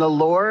 And the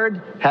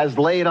Lord has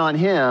laid on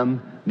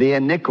him the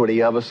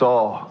iniquity of us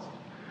all.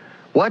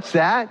 What's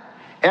that?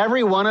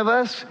 Every one of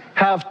us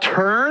have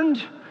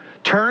turned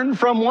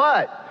from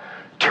what?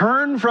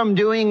 Turn from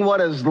doing what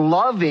is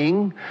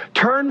loving,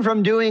 turn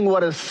from doing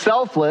what is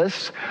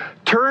selfless,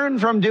 turn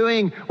from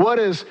doing what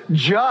is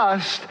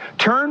just,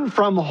 turn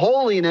from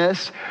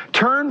holiness,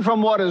 turn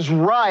from what is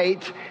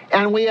right,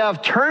 and we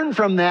have turned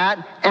from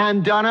that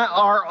and done it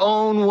our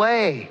own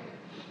way.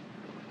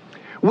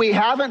 We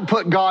haven't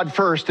put God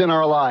first in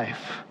our life.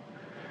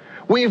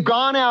 We've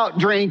gone out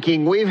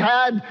drinking, we've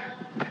had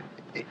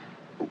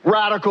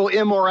radical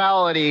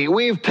immorality,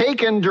 we've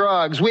taken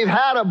drugs, we've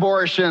had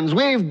abortions,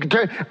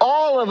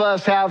 all of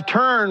us have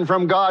turned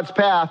from God's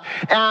path,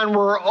 and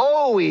we're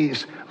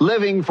always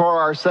living for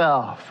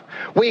ourselves.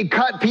 We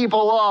cut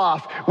people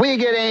off, we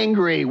get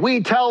angry,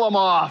 we tell them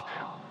off.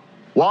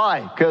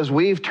 Why? Because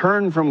we've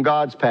turned from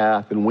God's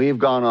path and we've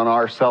gone on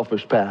our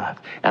selfish path.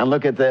 And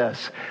look at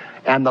this.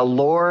 And the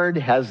Lord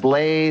has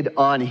laid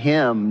on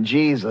him,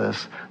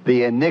 Jesus,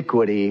 the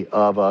iniquity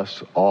of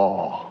us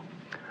all.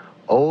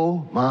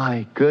 Oh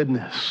my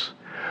goodness.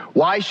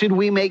 Why should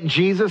we make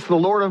Jesus the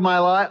Lord of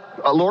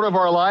Lord of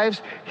our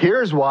lives?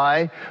 Here's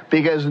why.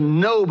 Because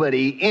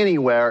nobody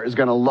anywhere is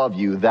going to love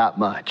you that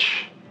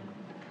much.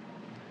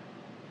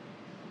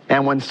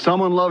 And when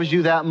someone loves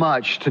you that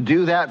much, to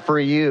do that for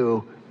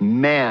you,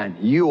 man,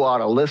 you ought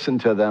to listen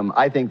to them.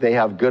 I think they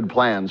have good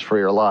plans for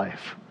your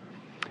life.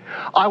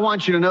 I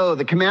want you to know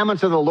the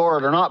commandments of the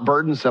Lord are not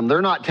burdensome.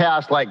 They're not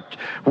tasks like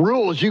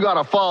rules you got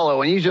to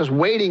follow and he's just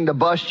waiting to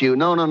bust you.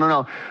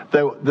 No.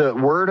 The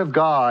Word of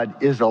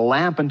God is a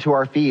lamp unto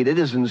our feet. It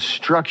is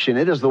instruction.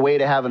 It is the way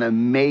to have an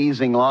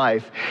amazing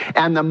life.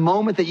 And the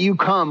moment that you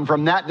come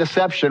from that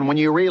deception, when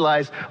you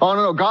realize, oh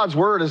no, God's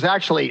Word is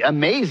actually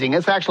amazing.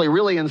 It's actually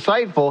really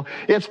insightful.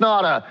 It's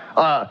not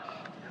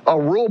a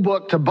rule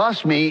book to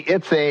bust me.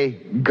 It's a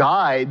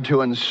guide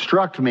to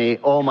instruct me.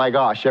 Oh my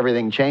gosh,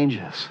 everything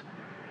changes.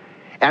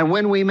 And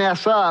when we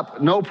mess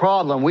up, no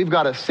problem. We've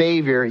got a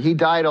Savior. He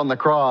died on the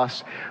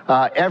cross.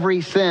 Every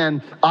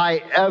sin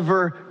I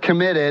ever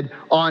committed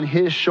on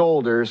his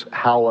shoulders.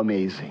 How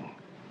amazing.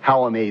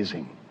 How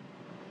amazing.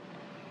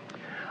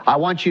 I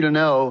want you to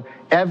know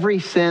every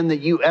sin that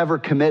you ever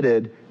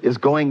committed is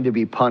going to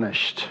be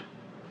punished.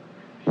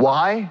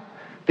 Why?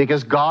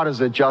 Because God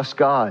is a just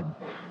God.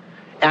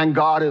 And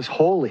God is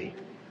holy.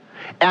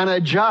 And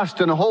a just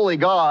and holy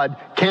God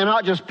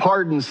cannot just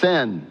pardon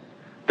sin.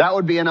 That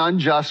would be an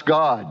unjust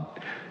God.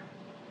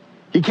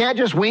 You can't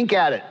just wink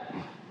at it.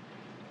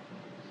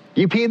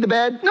 You peed the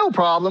bed? No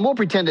problem. We'll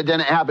pretend it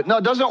didn't happen. No,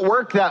 it doesn't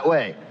work that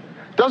way.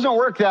 It doesn't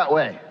work that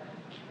way.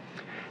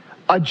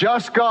 A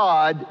just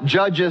God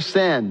judges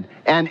sin,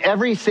 and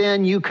every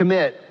sin you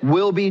commit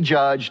will be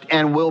judged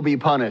and will be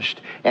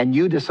punished, and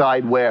you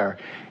decide where.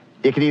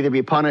 It can either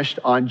be punished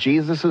on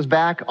Jesus'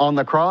 back on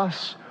the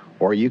cross,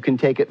 or you can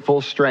take it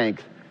full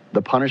strength,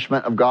 the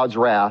punishment of God's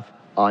wrath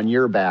on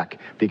your back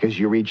because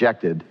you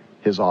rejected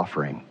his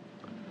offering.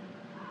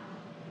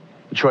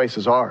 The choice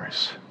is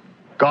ours.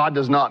 God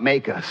does not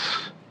make us.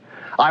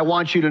 I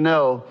want you to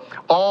know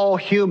all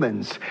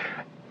humans,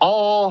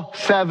 all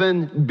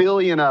 7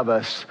 billion of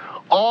us,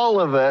 all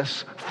of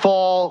us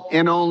fall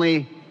in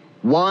only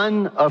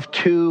one of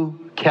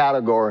 2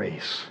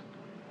 categories.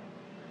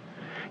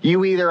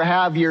 You either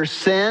have your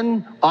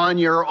sin on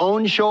your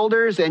own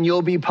shoulders and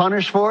you'll be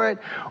punished for it,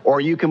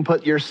 or you can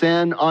put your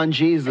sin on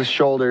Jesus'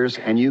 shoulders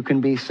and you can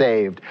be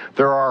saved.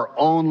 There are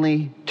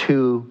only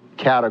 2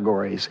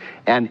 categories,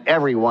 and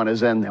everyone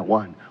is in that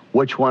one.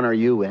 Which one are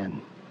you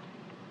in?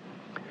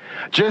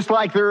 Just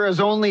like there is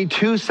only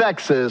two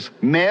sexes,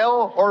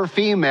 male or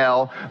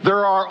female,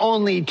 there are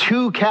only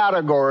two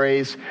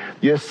categories.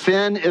 Your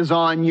sin is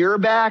on your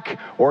back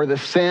or the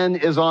sin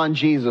is on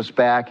Jesus'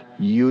 back.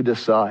 You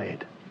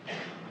decide.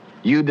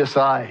 You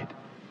decide.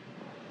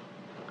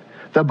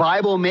 The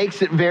Bible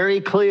makes it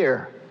very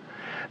clear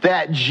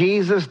that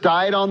Jesus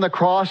died on the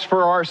cross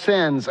for our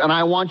sins. And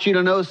I want you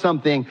to know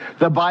something.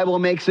 The Bible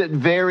makes it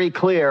very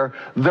clear.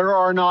 There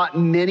are not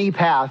many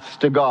paths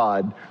to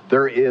God.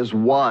 There is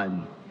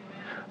one.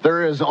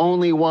 There is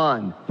only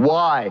one.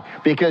 Why?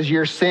 Because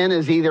your sin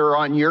is either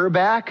on your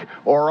back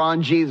or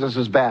on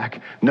Jesus'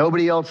 back.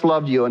 Nobody else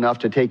loved you enough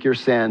to take your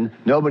sin.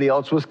 Nobody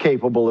else was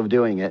capable of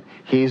doing it.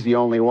 He's the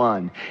only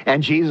one.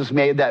 And Jesus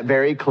made that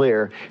very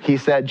clear. He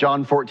said,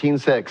 John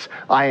 14:6,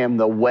 I am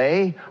the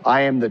way,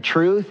 I am the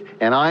truth,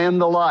 and I am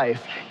the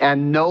life.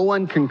 And no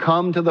one can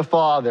come to the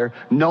Father,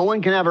 no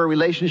one can have a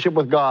relationship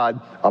with God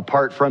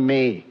apart from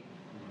me.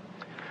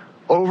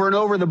 Over and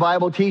over the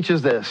Bible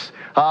teaches this.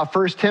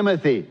 1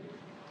 Timothy.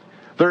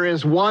 There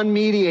is one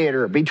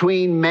mediator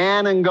between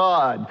man and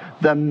God,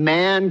 the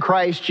man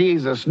Christ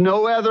Jesus.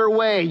 No other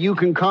way you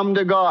can come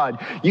to God.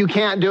 You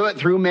can't do it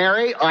through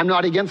Mary. I'm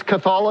not against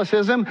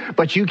Catholicism,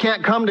 but you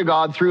can't come to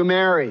God through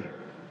Mary.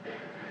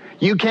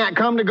 You can't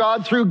come to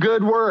God through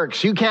good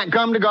works. You can't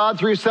come to God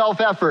through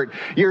self-effort.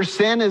 Your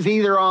sin is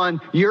either on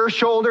your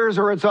shoulders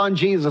or it's on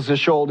Jesus'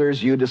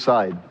 shoulders. You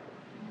decide.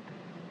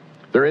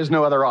 There is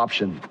no other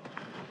option.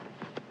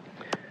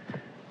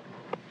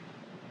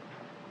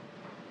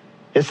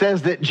 It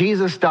says that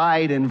Jesus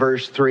died in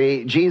verse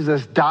 3.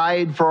 Jesus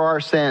died for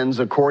our sins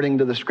according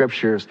to the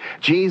Scriptures.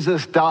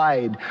 Jesus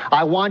died.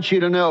 I want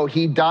you to know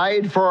he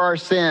died for our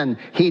sin.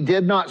 He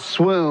did not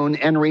swoon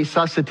and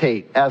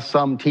resuscitate, as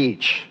some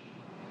teach.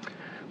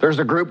 There's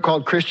a group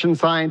called Christian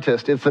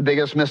Scientists. It's the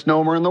biggest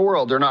misnomer in the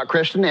world. They're not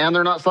Christian and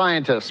they're not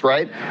scientists,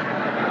 right?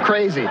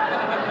 Crazy.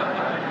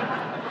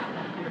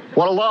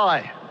 What a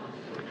lie.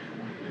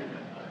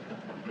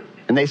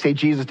 And they say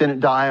Jesus didn't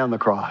die on the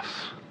cross.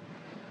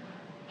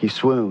 He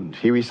swooned.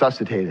 He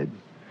resuscitated.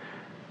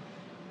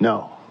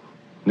 No.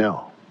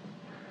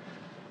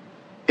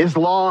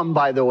 Islam,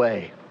 by the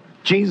way,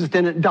 Jesus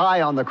didn't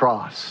die on the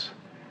cross.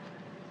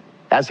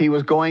 As he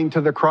was going to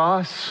the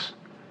cross,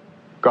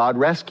 God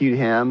rescued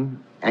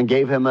him and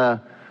gave him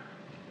a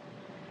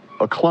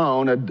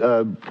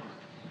clone,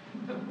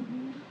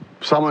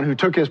 someone who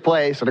took his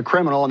place, and a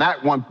criminal, and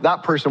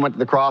that person went to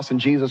the cross and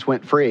Jesus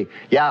went free.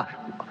 Yeah.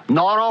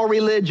 Not all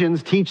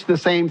religions teach the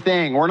same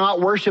thing. We're not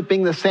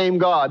worshiping the same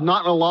God,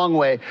 not in a long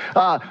way.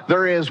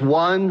 There is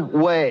one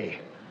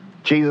way.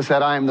 Jesus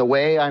said, I am the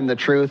way, I am the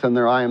truth, and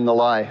I am the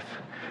life.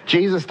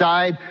 Jesus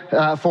died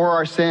for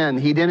our sin.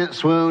 He didn't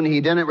swoon. He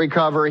didn't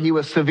recover. He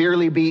was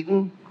severely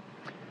beaten.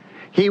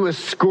 He was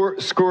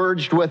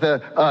scourged with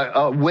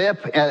a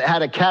whip. It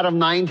had a cat of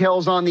nine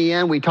tails on the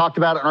end. We talked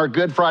about it in our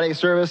Good Friday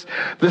service.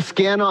 The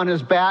skin on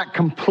his back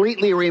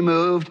completely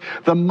removed.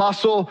 The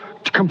muscle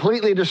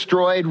completely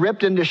destroyed,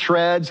 ripped into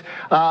shreds.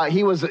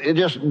 He was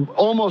just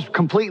almost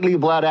completely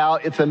bled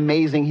out. It's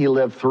amazing he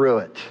lived through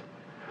it.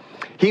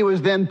 He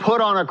was then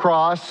put on a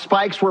cross.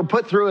 Spikes were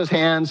put through his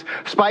hands.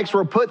 Spikes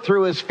were put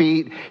through his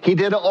feet. He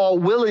did it all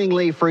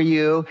willingly for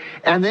you.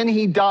 And then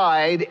he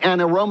died,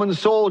 and a Roman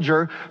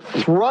soldier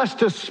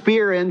thrust a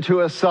spear into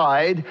his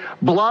side.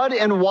 Blood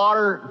and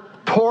water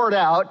poured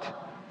out.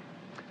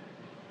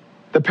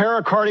 The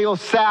pericardial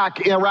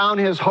sac around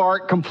his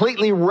heart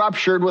completely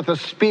ruptured with a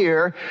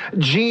spear.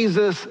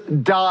 Jesus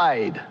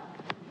died.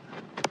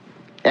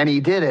 And he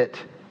did it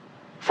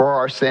for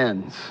our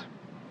sins.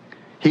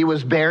 He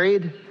was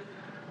buried.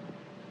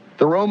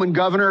 The Roman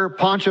governor,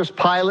 Pontius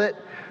Pilate,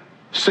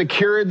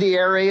 secured the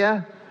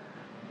area,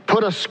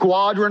 put a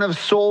squadron of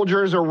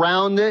soldiers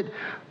around it,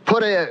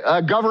 put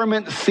a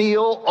government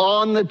seal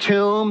on the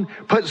tomb,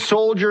 put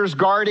soldiers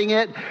guarding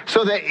it,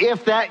 so that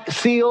if that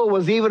seal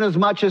was even as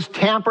much as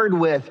tampered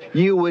with,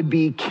 you would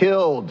be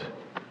killed.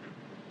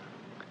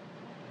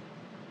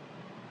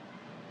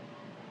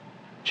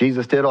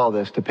 Jesus did all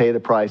this to pay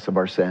the price of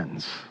our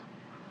sins.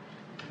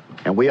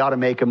 And we ought to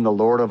make him the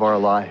Lord of our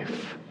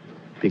life,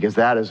 because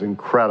that is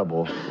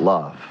incredible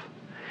love.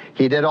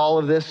 He did all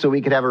of this so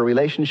we could have a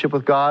relationship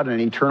with God and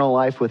an eternal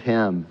life with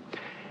him.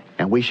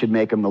 And we should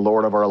make him the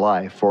Lord of our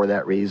life for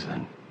that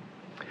reason.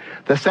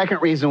 The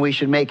second reason we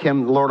should make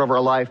him the Lord of our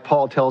life,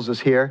 Paul tells us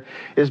here,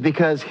 is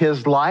because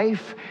his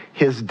life,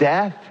 his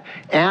death,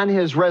 and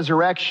his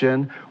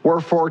resurrection were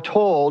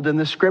foretold in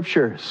the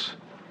Scriptures.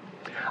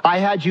 I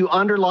had you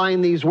underline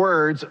these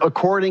words,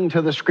 according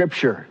to the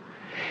Scripture.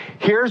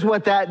 Here's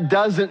what that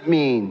doesn't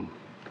mean.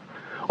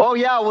 Oh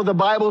yeah, well the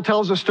Bible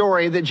tells a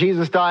story that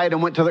Jesus died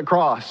and went to the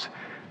cross.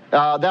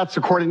 That's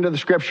according to the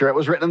Scripture. It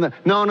was written in the...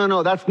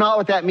 No, that's not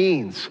what that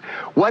means.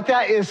 What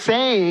that is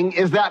saying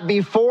is that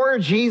before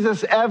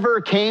Jesus ever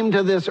came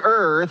to this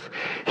earth,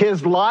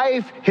 his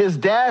life, his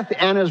death,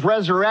 and his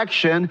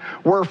resurrection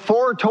were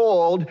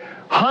foretold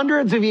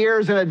hundreds of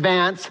years in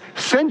advance,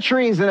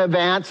 centuries in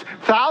advance,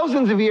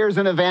 thousands of years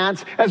in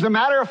advance. As a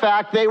matter of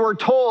fact, they were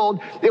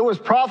told, it was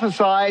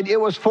prophesied,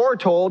 it was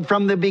foretold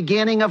from the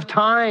beginning of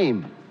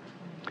time.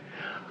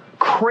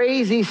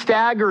 crazy,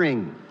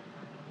 staggering,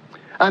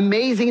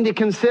 amazing to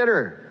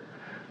consider.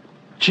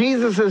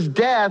 Jesus'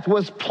 death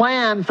was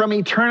planned from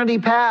eternity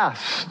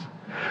past.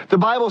 The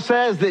Bible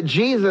says that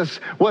Jesus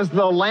was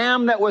the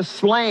lamb that was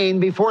slain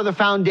before the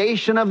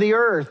foundation of the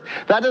earth.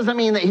 That doesn't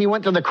mean that he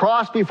went to the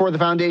cross before the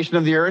foundation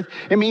of the earth.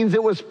 It means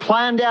it was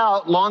planned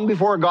out long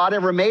before God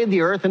ever made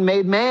the earth and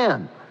made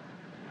man.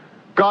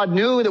 God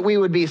knew that we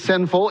would be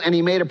sinful, and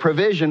he made a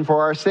provision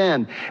for our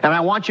sin. And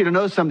I want you to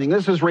know something.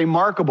 This is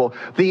remarkable.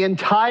 The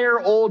entire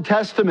Old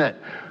Testament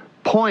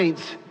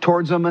points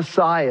towards a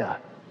Messiah,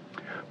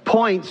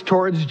 points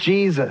towards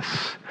Jesus.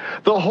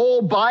 The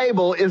whole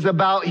Bible is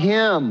about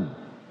him.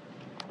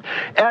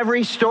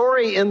 Every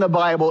story in the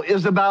Bible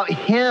is about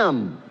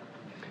him.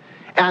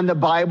 And the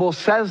Bible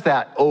says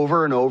that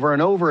over and over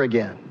and over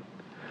again.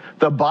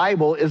 The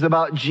Bible is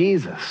about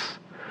Jesus.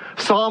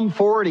 Psalm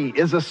 40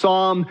 is a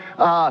psalm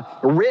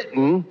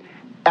written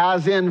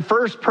as in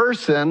first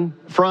person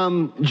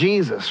from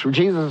Jesus'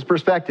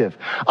 perspective.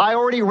 I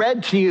already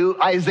read to you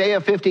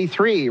Isaiah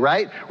 53,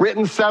 right?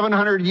 Written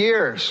 700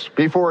 years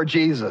before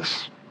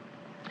Jesus.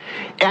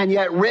 And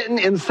yet written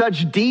in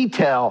such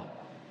detail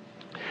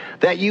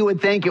that you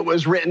would think it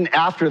was written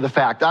after the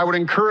fact. I would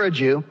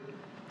encourage you,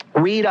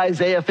 read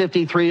Isaiah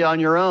 53 on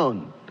your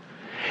own.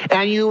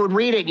 And you would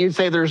read it and you'd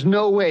say, there's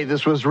no way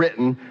this was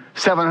written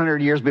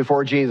 700 years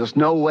before Jesus.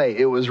 No way.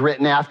 It was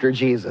written after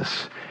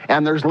Jesus.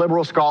 And there's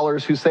liberal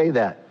scholars who say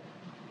that.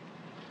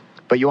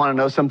 But you want to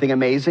know something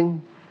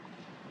amazing?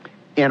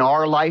 In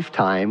our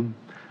lifetime,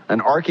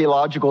 an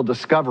archaeological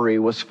discovery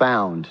was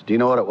found. Do you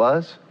know what it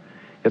was?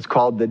 It's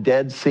called the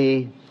Dead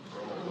Sea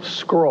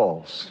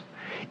Scrolls.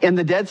 In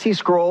the Dead Sea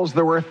Scrolls,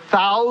 there were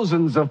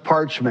thousands of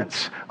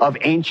parchments of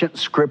ancient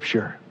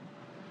scripture.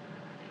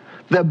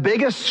 The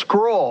biggest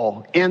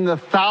scroll in the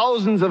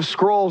thousands of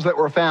scrolls that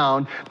were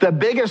found, the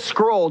biggest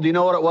scroll, do you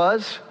know what it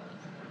was?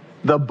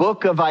 The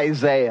book of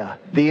Isaiah,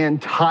 the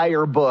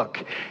entire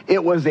book.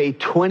 It was a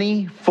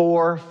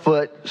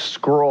 24-foot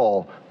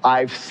scroll.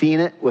 I've seen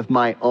it with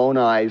my own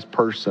eyes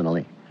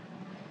personally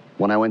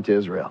when I went to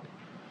Israel.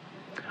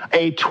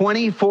 A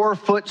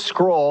 24-foot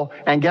scroll,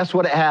 and guess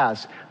what it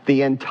has?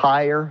 The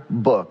entire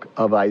book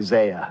of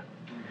Isaiah.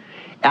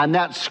 And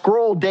that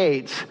scroll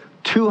dates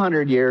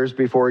 200 years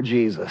before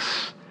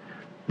Jesus.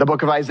 The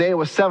book of Isaiah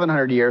was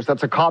 700 years.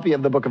 That's a copy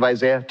of the book of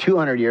Isaiah,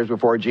 200 years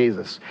before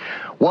Jesus.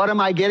 What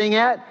am I getting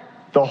at?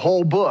 The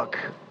whole book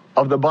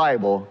of the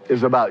Bible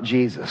is about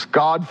Jesus.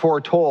 God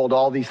foretold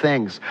all these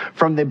things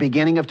from the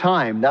beginning of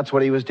time. That's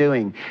what he was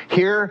doing.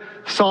 Here,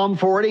 Psalm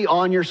 40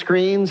 on your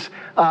screens.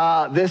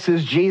 This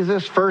is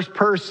Jesus, first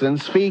person,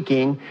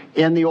 speaking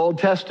in the Old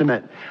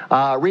Testament.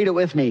 Read it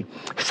with me.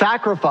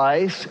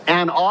 Sacrifice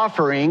and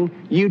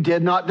offering you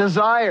did not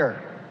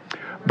desire.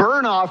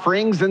 Burnt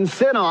offerings and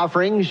sin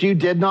offerings you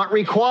did not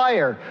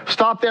require.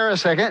 Stop there a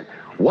second.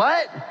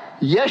 What?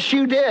 Yes,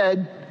 you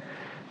did.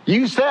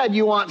 You said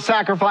you want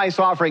sacrifice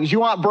offerings, you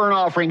want burnt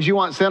offerings, you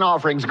want sin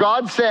offerings.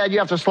 God said you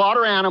have to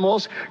slaughter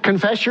animals,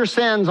 confess your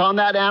sins on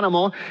that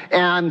animal,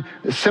 and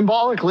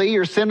symbolically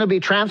your sin would be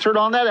transferred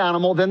on that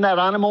animal. Then that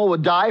animal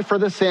would die for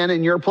the sin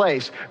in your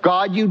place.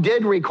 God, you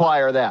did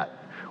require that.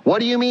 What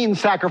do you mean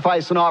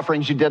sacrifice and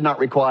offerings you did not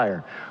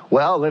require?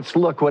 Well, let's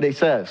look what he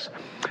says.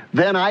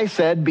 Then I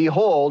said,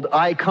 behold,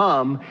 I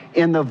come.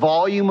 In the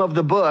volume of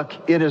the book,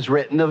 it is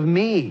written of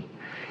me.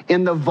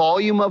 In the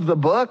volume of the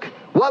book?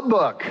 What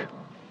book?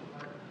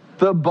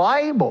 The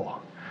Bible.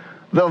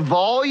 The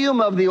volume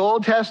of the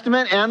Old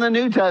Testament and the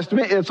New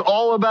Testament, it's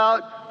all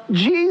about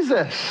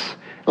Jesus.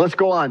 Let's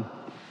go on.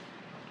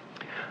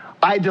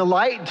 I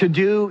delight to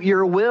do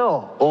your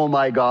will, O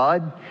my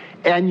God,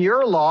 and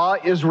your law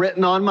is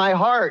written on my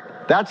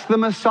heart. That's the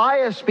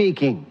Messiah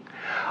speaking.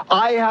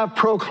 I have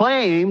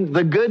proclaimed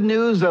the good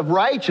news of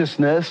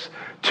righteousness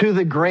to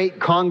the great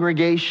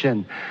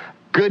congregation.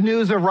 Good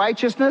news of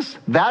righteousness,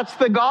 that's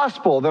the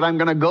gospel, that I'm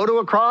going to go to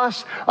a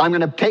cross, I'm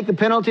going to take the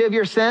penalty of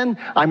your sin,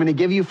 I'm going to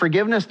give you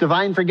forgiveness,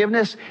 divine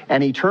forgiveness,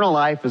 and eternal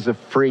life is a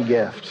free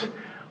gift.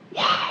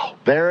 Wow,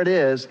 there it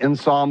is in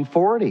Psalm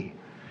 40.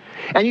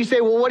 And you say,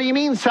 well, what do you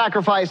mean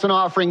sacrifice and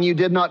offering you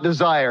did not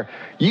desire?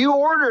 You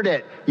ordered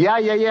it.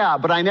 Yeah,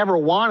 but I never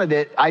wanted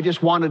it. I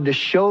just wanted to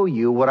show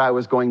you what I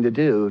was going to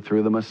do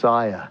through the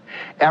Messiah.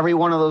 Every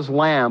one of those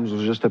lambs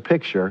was just a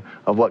picture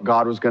of what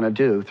God was going to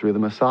do through the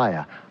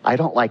Messiah. I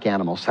don't like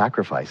animal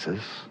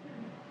sacrifices.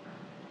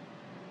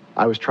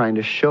 I was trying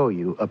to show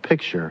you a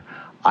picture.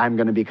 I'm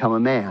going to become a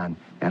man,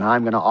 and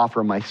I'm going to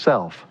offer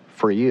myself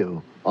for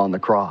you on the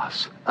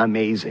cross.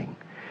 Amazing.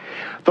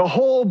 The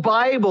whole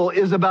Bible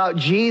is about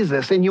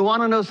Jesus. And you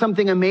want to know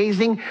something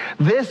amazing?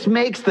 This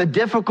makes the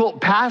difficult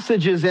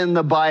passages in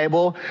the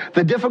Bible,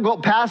 the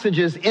difficult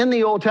passages in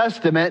the Old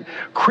Testament,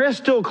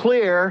 crystal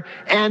clear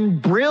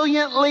and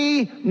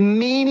brilliantly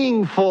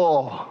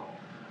meaningful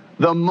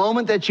the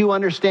moment that you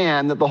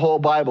understand that the whole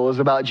Bible is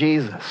about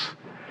Jesus.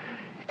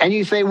 And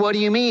you say, what do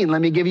you mean?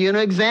 Let me give you an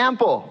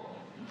example.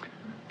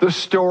 The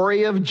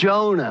story of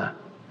Jonah.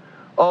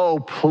 Oh,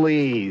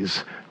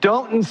 please,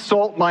 don't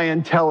insult my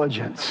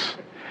intelligence.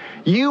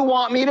 You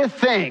want me to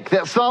think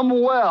that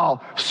some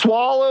well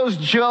swallows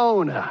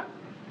Jonah,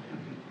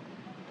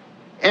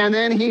 and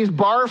then he's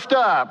barfed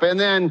up, and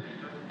then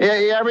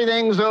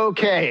everything's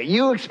okay.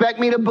 You expect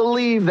me to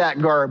believe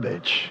that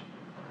garbage?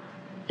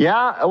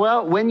 Yeah,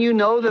 well, when you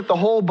know that the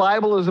whole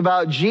Bible is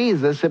about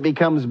Jesus, it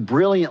becomes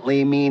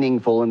brilliantly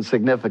meaningful and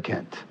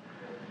significant.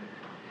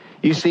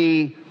 You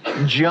see,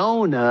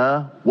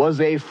 Jonah was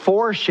a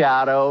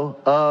foreshadow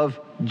of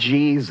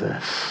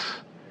Jesus.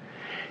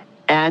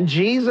 And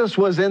Jesus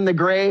was in the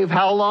grave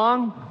how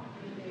long?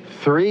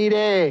 3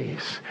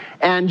 days.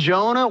 And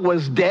Jonah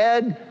was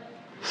dead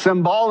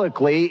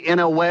symbolically in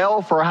a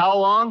whale for how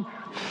long?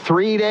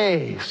 3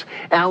 days.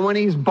 And when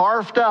he's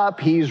barfed up,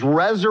 he's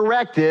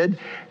resurrected.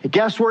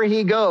 Guess where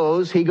he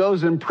goes? He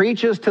goes and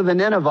preaches to the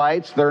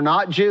Ninevites. They're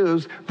not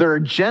Jews, they're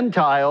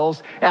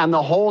Gentiles, and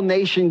the whole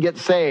nation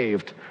gets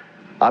saved.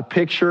 A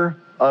picture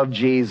of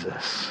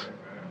Jesus.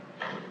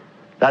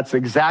 That's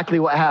exactly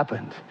what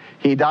happened.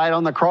 He died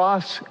on the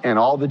cross, and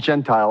all the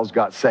Gentiles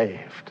got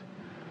saved.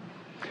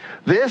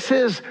 This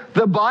is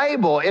the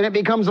Bible, and it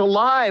becomes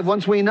alive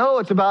once we know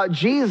it's about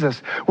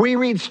Jesus. We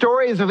read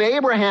stories of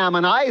Abraham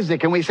and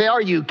Isaac, and we say,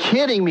 are you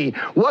kidding me?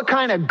 What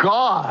kind of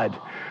God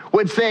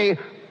would say,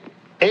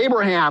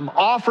 Abraham,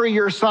 offer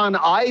your son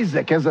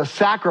Isaac as a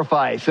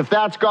sacrifice? If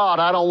that's God,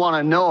 I don't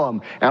want to know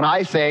him. And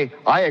I say,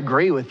 I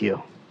agree with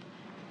you.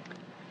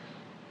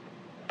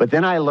 But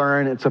then I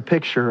learn it's a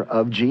picture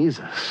of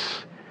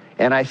Jesus.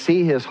 And I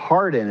see his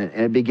heart in it,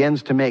 and it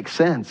begins to make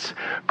sense.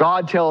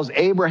 God tells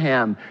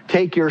Abraham,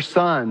 take your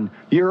son,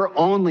 your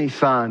only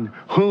son,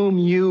 whom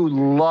you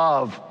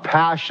love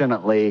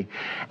passionately,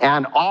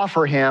 and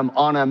offer him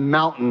on a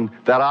mountain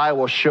that I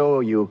will show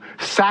you.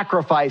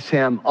 Sacrifice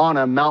him on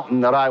a mountain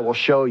that I will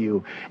show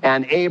you.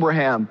 And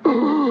Abraham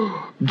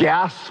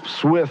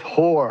gasps with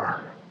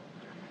horror.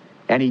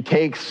 And he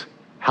takes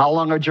how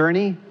long a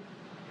journey?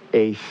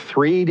 A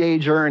 3-day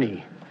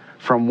journey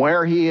from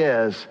where he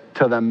is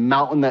to the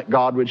mountain that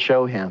God would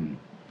show him.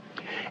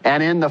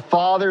 And in the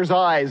father's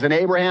eyes, in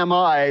Abraham's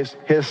eyes,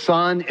 his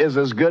son is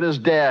as good as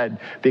dead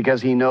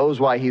because he knows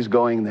why he's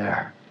going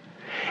there.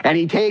 And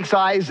he takes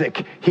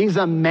Isaac. He's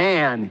a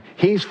man.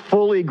 He's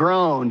fully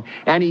grown.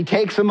 And he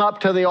takes him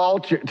up to the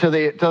altar, to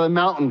the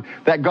mountain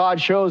that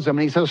God shows him.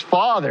 And he says,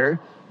 Father,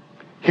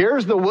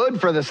 here's the wood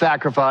for the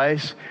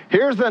sacrifice.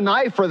 Here's the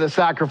knife for the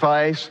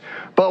sacrifice.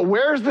 But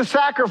where's the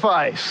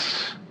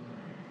sacrifice?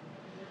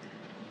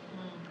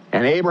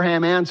 And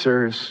Abraham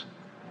answers,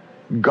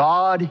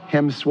 God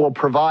will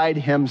provide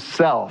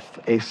himself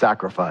a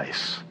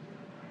sacrifice.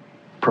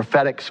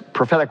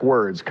 Prophetic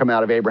words come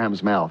out of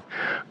Abraham's mouth.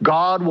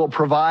 God will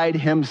provide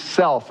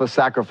himself a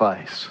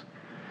sacrifice.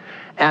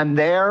 And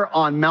there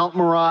on Mount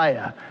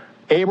Moriah,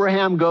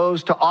 Abraham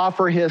goes to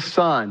offer his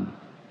son.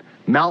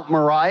 Mount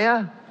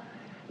Moriah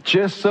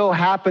just so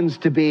happens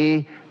to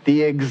be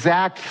the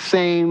exact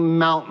same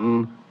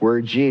mountain where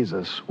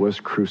Jesus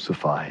was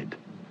crucified.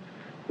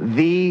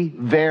 The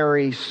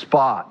very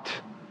spot.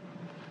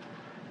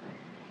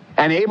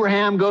 And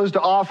Abraham goes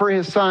to offer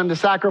his son to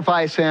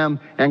sacrifice him,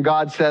 and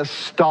God says,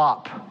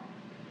 stop.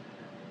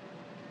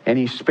 And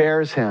he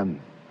spares him.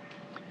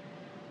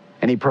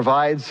 And he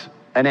provides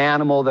an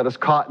animal that is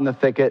caught in the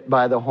thicket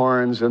by the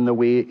horns and the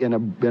wheat in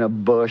a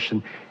bush,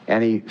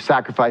 and he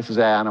sacrifices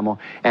the animal.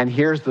 And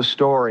here's the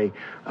story.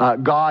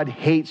 God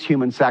hates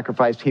human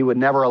sacrifice. He would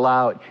never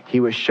allow it. He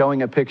was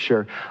showing a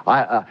picture.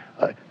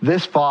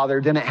 This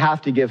father didn't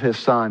have to give his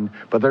son,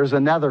 but there's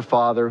another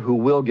father who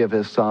will give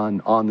his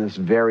son on this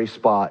very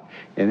spot,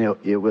 and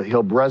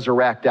he'll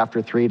resurrect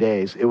after 3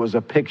 days. It was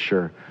a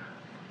picture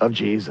of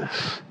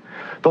Jesus.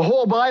 The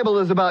whole Bible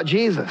is about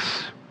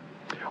Jesus.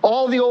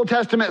 All the Old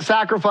Testament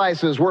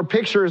sacrifices were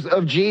pictures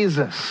of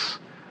Jesus.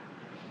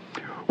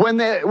 When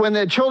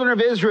the children of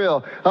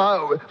Israel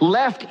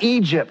left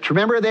Egypt,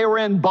 remember they were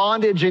in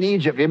bondage in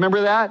Egypt. You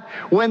remember that?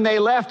 When they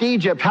left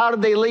Egypt, how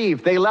did they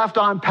leave? They left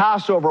on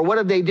Passover. What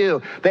did they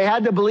do? They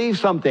had to believe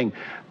something.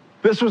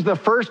 This was the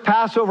first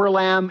Passover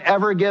lamb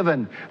ever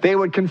given. They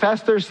would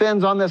confess their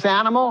sins on this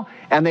animal,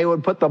 and they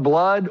would put the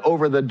blood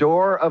over the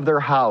door of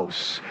their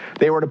house.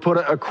 They were to put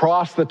it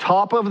across the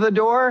top of the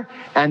door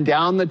and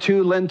down the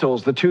 2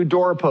 lintels, the 2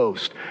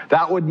 doorposts.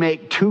 That would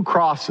make 2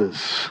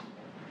 crosses.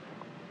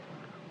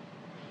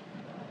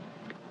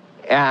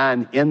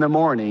 And in the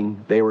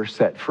morning, they were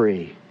set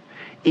free.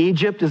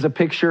 Egypt is a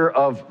picture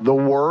of the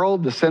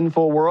world, the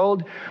sinful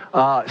world.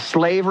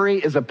 Slavery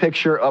is a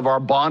picture of our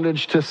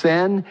bondage to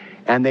sin.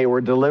 And they were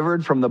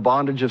delivered from the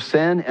bondage of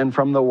sin and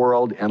from the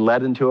world and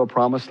led into a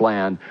promised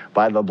land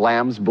by the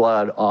Lamb's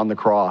blood on the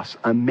cross.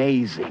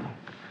 Amazing.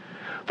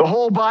 The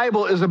whole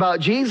Bible is about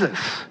Jesus.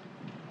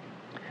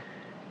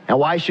 And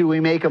why should we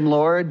make him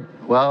Lord?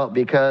 Well,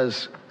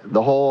 because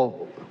the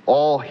whole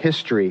All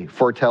history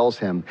foretells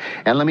him.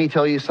 And let me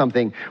tell you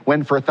something.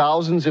 When for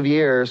thousands of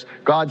years,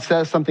 God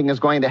says something is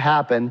going to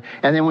happen,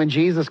 and then when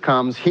Jesus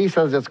comes, he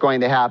says it's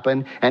going to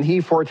happen, and he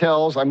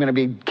foretells, I'm going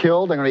to be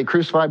killed, I'm going to be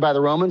crucified by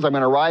the Romans, I'm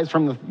going to rise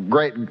from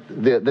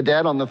the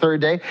dead on the third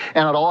day,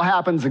 and it all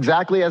happens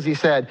exactly as he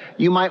said.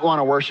 You might want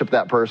to worship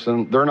that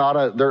person.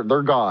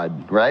 They're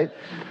God, right?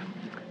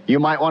 You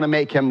might want to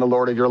make him the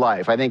Lord of your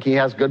life. I think he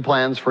has good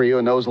plans for you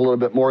and knows a little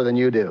bit more than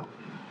you do.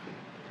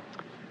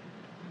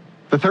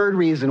 The third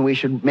reason we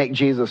should make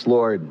Jesus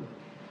Lord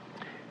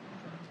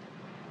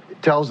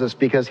tells us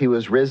because he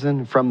was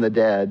risen from the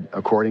dead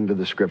according to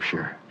the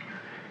scripture.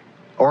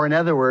 Or in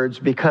other words,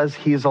 because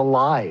he's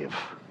alive.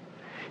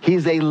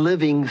 He's a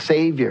living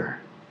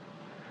Savior.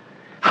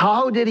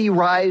 How did he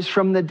rise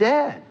from the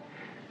dead?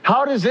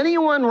 How does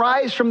anyone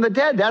rise from the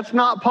dead? That's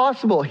not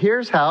possible.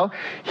 Here's how.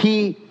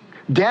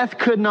 Death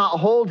could not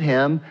hold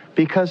him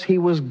because he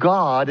was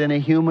God in a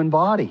human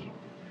body.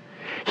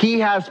 He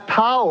has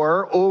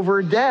power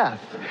over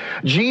death.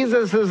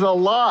 Jesus is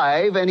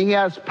alive and he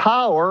has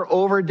power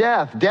over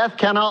death. Death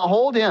cannot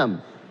hold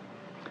him.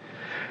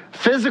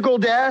 Physical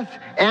death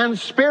and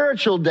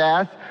spiritual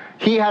death,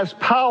 he has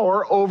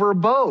power over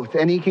both,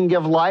 and he can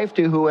give life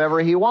to whoever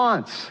he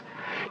wants.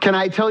 Can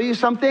I tell you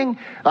something?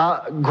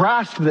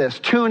 Grasp this,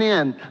 tune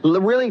in,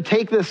 really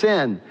take this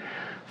in.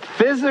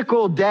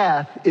 Physical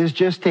death is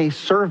just a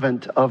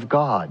servant of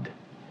God.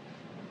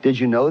 Did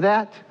you know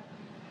that?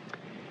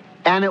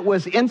 And it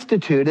was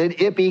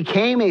instituted, it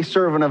became a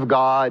servant of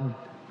God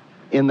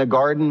in the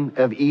Garden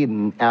of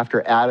Eden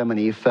after Adam and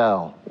Eve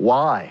fell.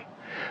 Why?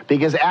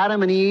 Because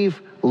Adam and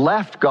Eve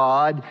left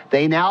God.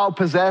 They now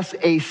possess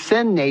a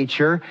sin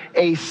nature,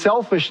 a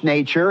selfish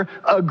nature,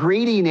 a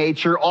greedy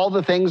nature, all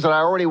the things that I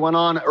already went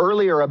on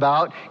earlier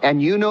about,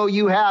 and you know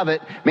you have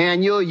it.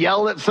 Man, you'll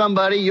yell at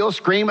somebody, you'll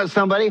scream at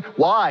somebody.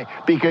 Why?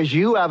 Because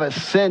you have a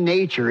sin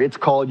nature. It's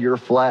called your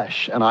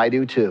flesh, and I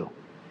do too.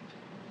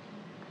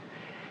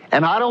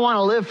 And I don't want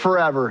to live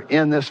forever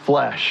in this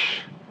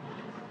flesh.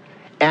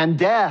 And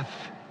death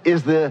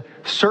is the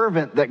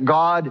servant that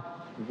God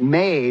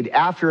made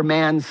after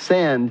man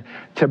sinned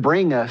to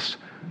bring us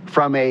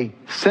from a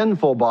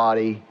sinful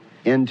body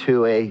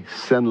into a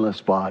sinless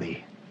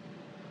body.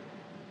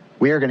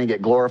 We are going to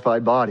get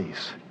glorified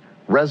bodies,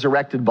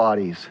 resurrected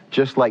bodies,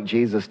 just like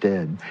Jesus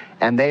did.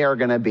 And they are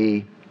going to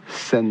be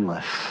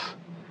sinless.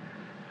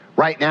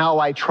 Right now,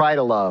 I try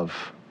to love.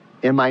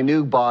 In my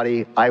new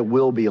body, I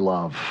will be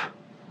love.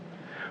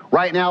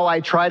 Right now,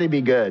 I try to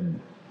be good.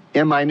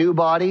 In my new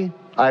body,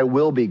 I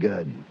will be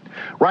good.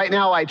 Right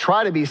now, I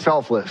try to be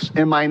selfless.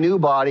 In my new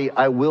body,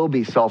 I will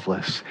be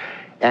selfless.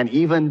 And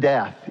even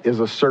death is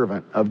a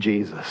servant of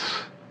Jesus.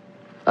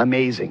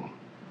 Amazing.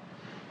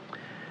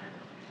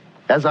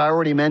 As I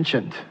already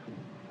mentioned,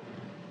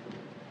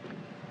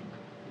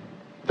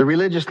 the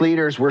religious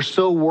leaders were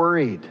so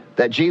worried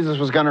that Jesus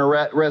was going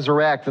to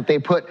resurrect that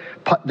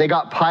they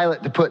got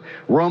Pilate to put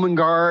Roman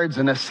guards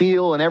and a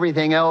seal and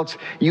everything else.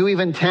 You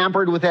even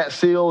tampered with that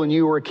seal and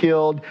you were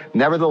killed.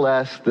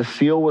 Nevertheless, the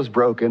seal was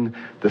broken,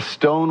 the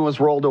stone was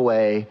rolled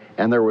away,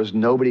 and there was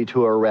nobody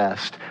to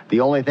arrest.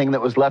 The only thing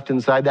that was left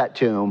inside that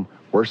tomb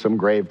were some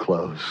grave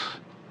clothes.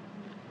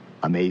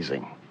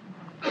 Amazing.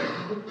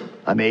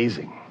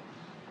 Amazing.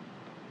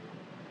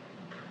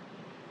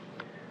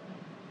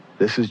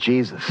 This is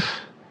Jesus,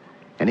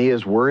 and he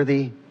is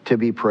worthy to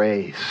be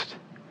praised.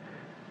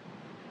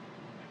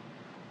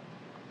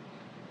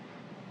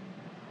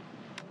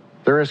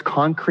 There is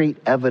concrete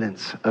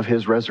evidence of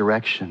his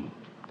resurrection.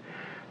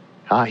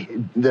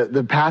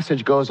 The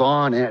passage goes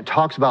on and it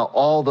talks about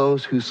all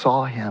those who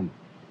saw him.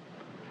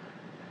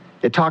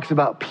 It talks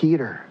about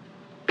Peter.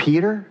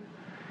 Peter?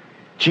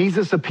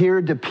 Jesus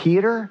appeared to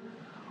Peter?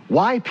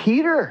 Why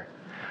Peter?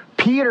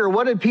 Peter,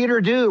 what did Peter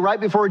do right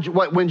before,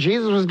 when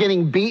Jesus was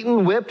getting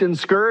beaten, whipped, and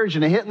scourged,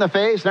 and hit in the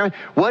face? And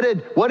what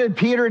did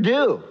Peter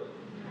do?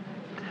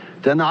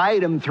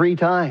 Denied him 3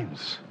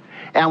 times.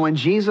 And when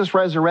Jesus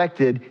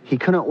resurrected, he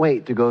couldn't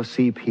wait to go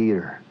see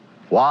Peter.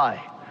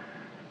 Why?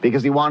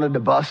 Because he wanted to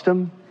bust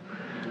him?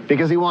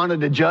 Because he wanted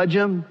to judge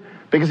him?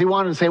 Because he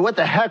wanted to say, what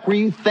the heck were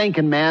you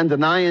thinking, man,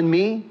 denying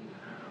me?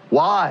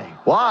 Why?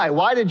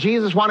 Why did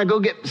Jesus want to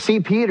go see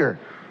Peter?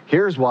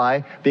 Here's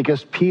why.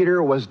 Because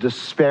Peter was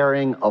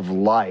despairing of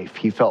life.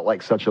 He felt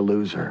like such a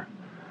loser.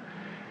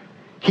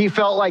 He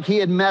felt like he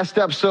had messed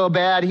up so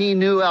bad. He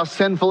knew how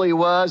sinful he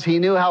was. He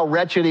knew how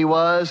wretched he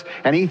was.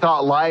 And he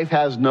thought life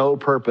has no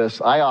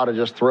purpose. I ought to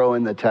just throw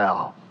in the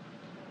towel.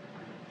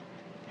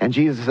 And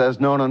Jesus says,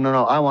 no.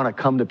 I want to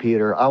come to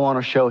Peter. I want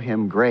to show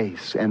him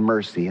grace and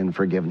mercy and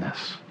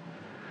forgiveness.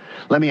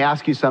 Let me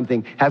ask you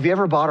something. Have you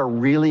ever bought a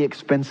really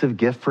expensive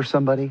gift for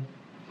somebody?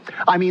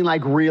 I mean,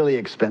 like really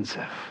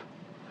expensive.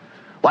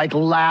 Like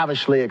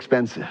lavishly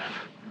expensive.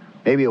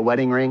 Maybe a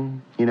wedding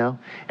ring,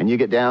 and you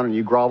get down and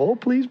you grovel, oh,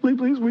 please,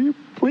 will you,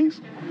 please?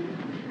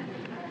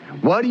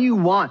 What do you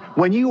want?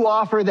 When you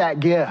offer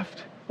that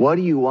gift, what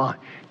do you want?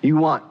 You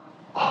want,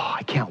 oh,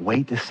 I can't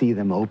wait to see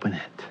them open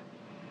it.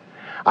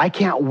 I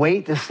can't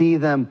wait to see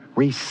them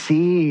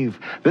receive.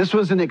 This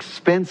was an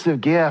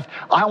expensive gift.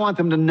 I want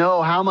them to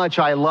know how much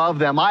I love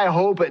them. I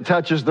hope it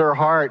touches their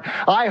heart.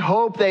 I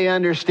hope they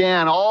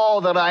understand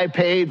all that I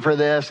paid for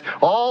this,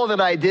 all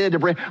that I did to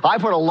bring. I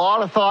put a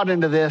lot of thought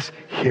into this.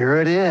 Here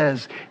it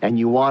is. And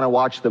you want to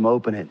watch them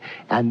open it.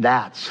 And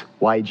that's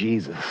why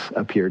Jesus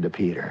appeared to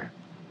Peter.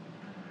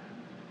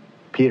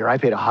 Peter, I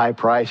paid a high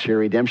price for your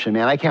redemption,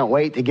 man. I can't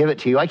wait to give it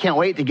to you. I can't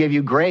wait to give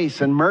you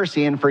grace and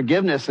mercy and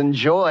forgiveness and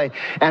joy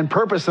and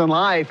purpose in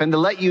life, and to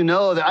let you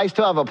know that I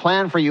still have a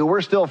plan for you.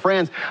 We're still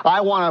friends. I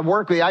want to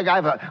work with you.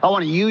 I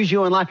want to use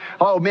you in life.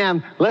 Oh,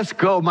 man, let's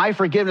go. My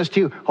forgiveness to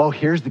you. Oh,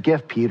 here's the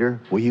gift, Peter.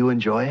 Will you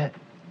enjoy it?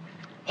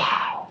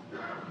 Wow.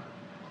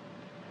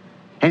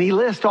 And he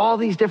lists all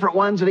these different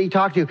ones that he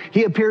talked to.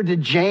 He appeared to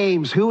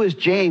James. Who is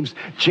James?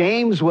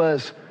 James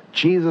was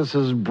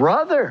Jesus'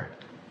 brother.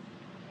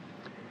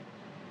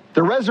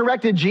 The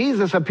resurrected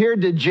Jesus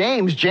appeared to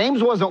James.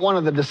 James wasn't one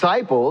of the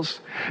disciples.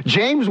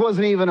 James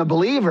wasn't even a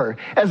believer.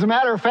 As a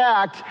matter of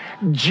fact,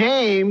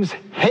 James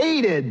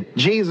hated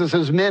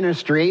Jesus'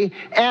 ministry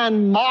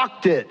and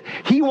mocked it.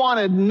 He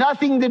wanted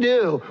nothing to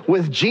do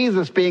with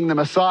Jesus being the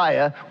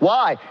Messiah.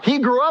 Why? He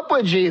grew up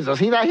with Jesus.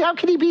 He thought, how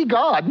can he be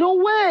God? No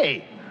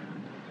way.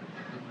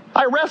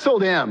 I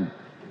wrestled him.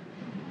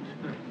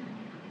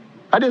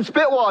 I did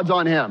spit wads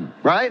on him,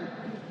 right?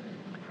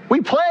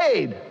 We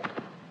played.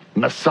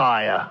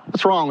 Messiah.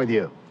 What's wrong with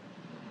you?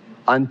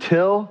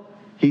 Until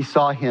he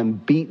saw him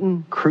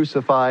beaten,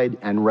 crucified,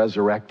 and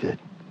resurrected.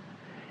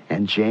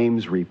 And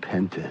James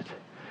repented.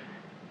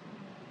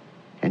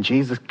 And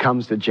Jesus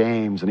comes to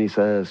James and he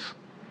says,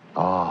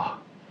 oh,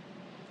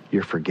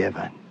 you're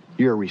forgiven.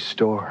 You're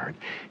restored.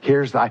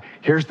 Here's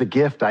the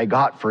gift I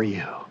got for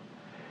you.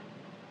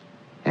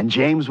 And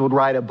James would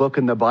write a book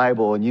in the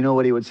Bible, and you know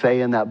what he would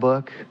say in that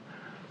book?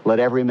 Let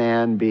every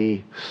man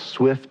be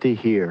swift to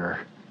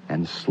hear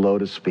and slow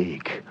to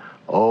speak.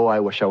 Oh, I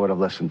wish I would have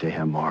listened to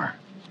him more.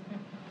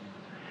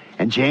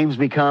 And James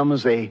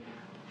becomes a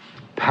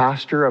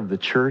pastor of the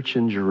church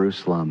in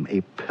Jerusalem,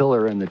 a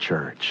pillar in the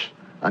church.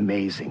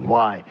 Amazing.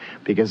 Why?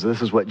 Because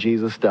this is what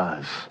Jesus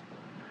does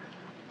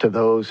to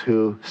those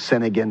who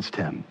sin against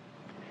him.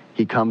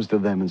 He comes to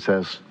them and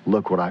says,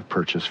 look what I've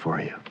purchased for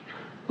you.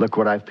 Look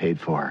what I've paid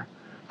for.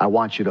 I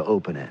want you to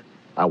open it.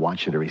 I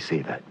want you to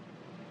receive it.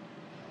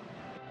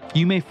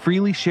 You may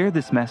freely share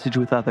this message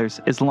with others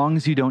as long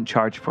as you don't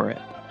charge for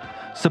it.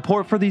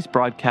 Support for these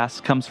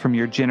broadcasts comes from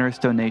your generous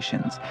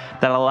donations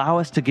that allow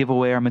us to give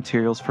away our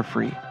materials for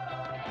free.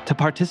 To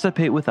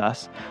participate with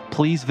us,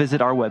 please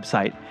visit our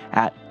website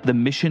at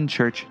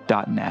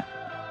themissionchurch.net.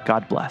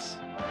 God bless.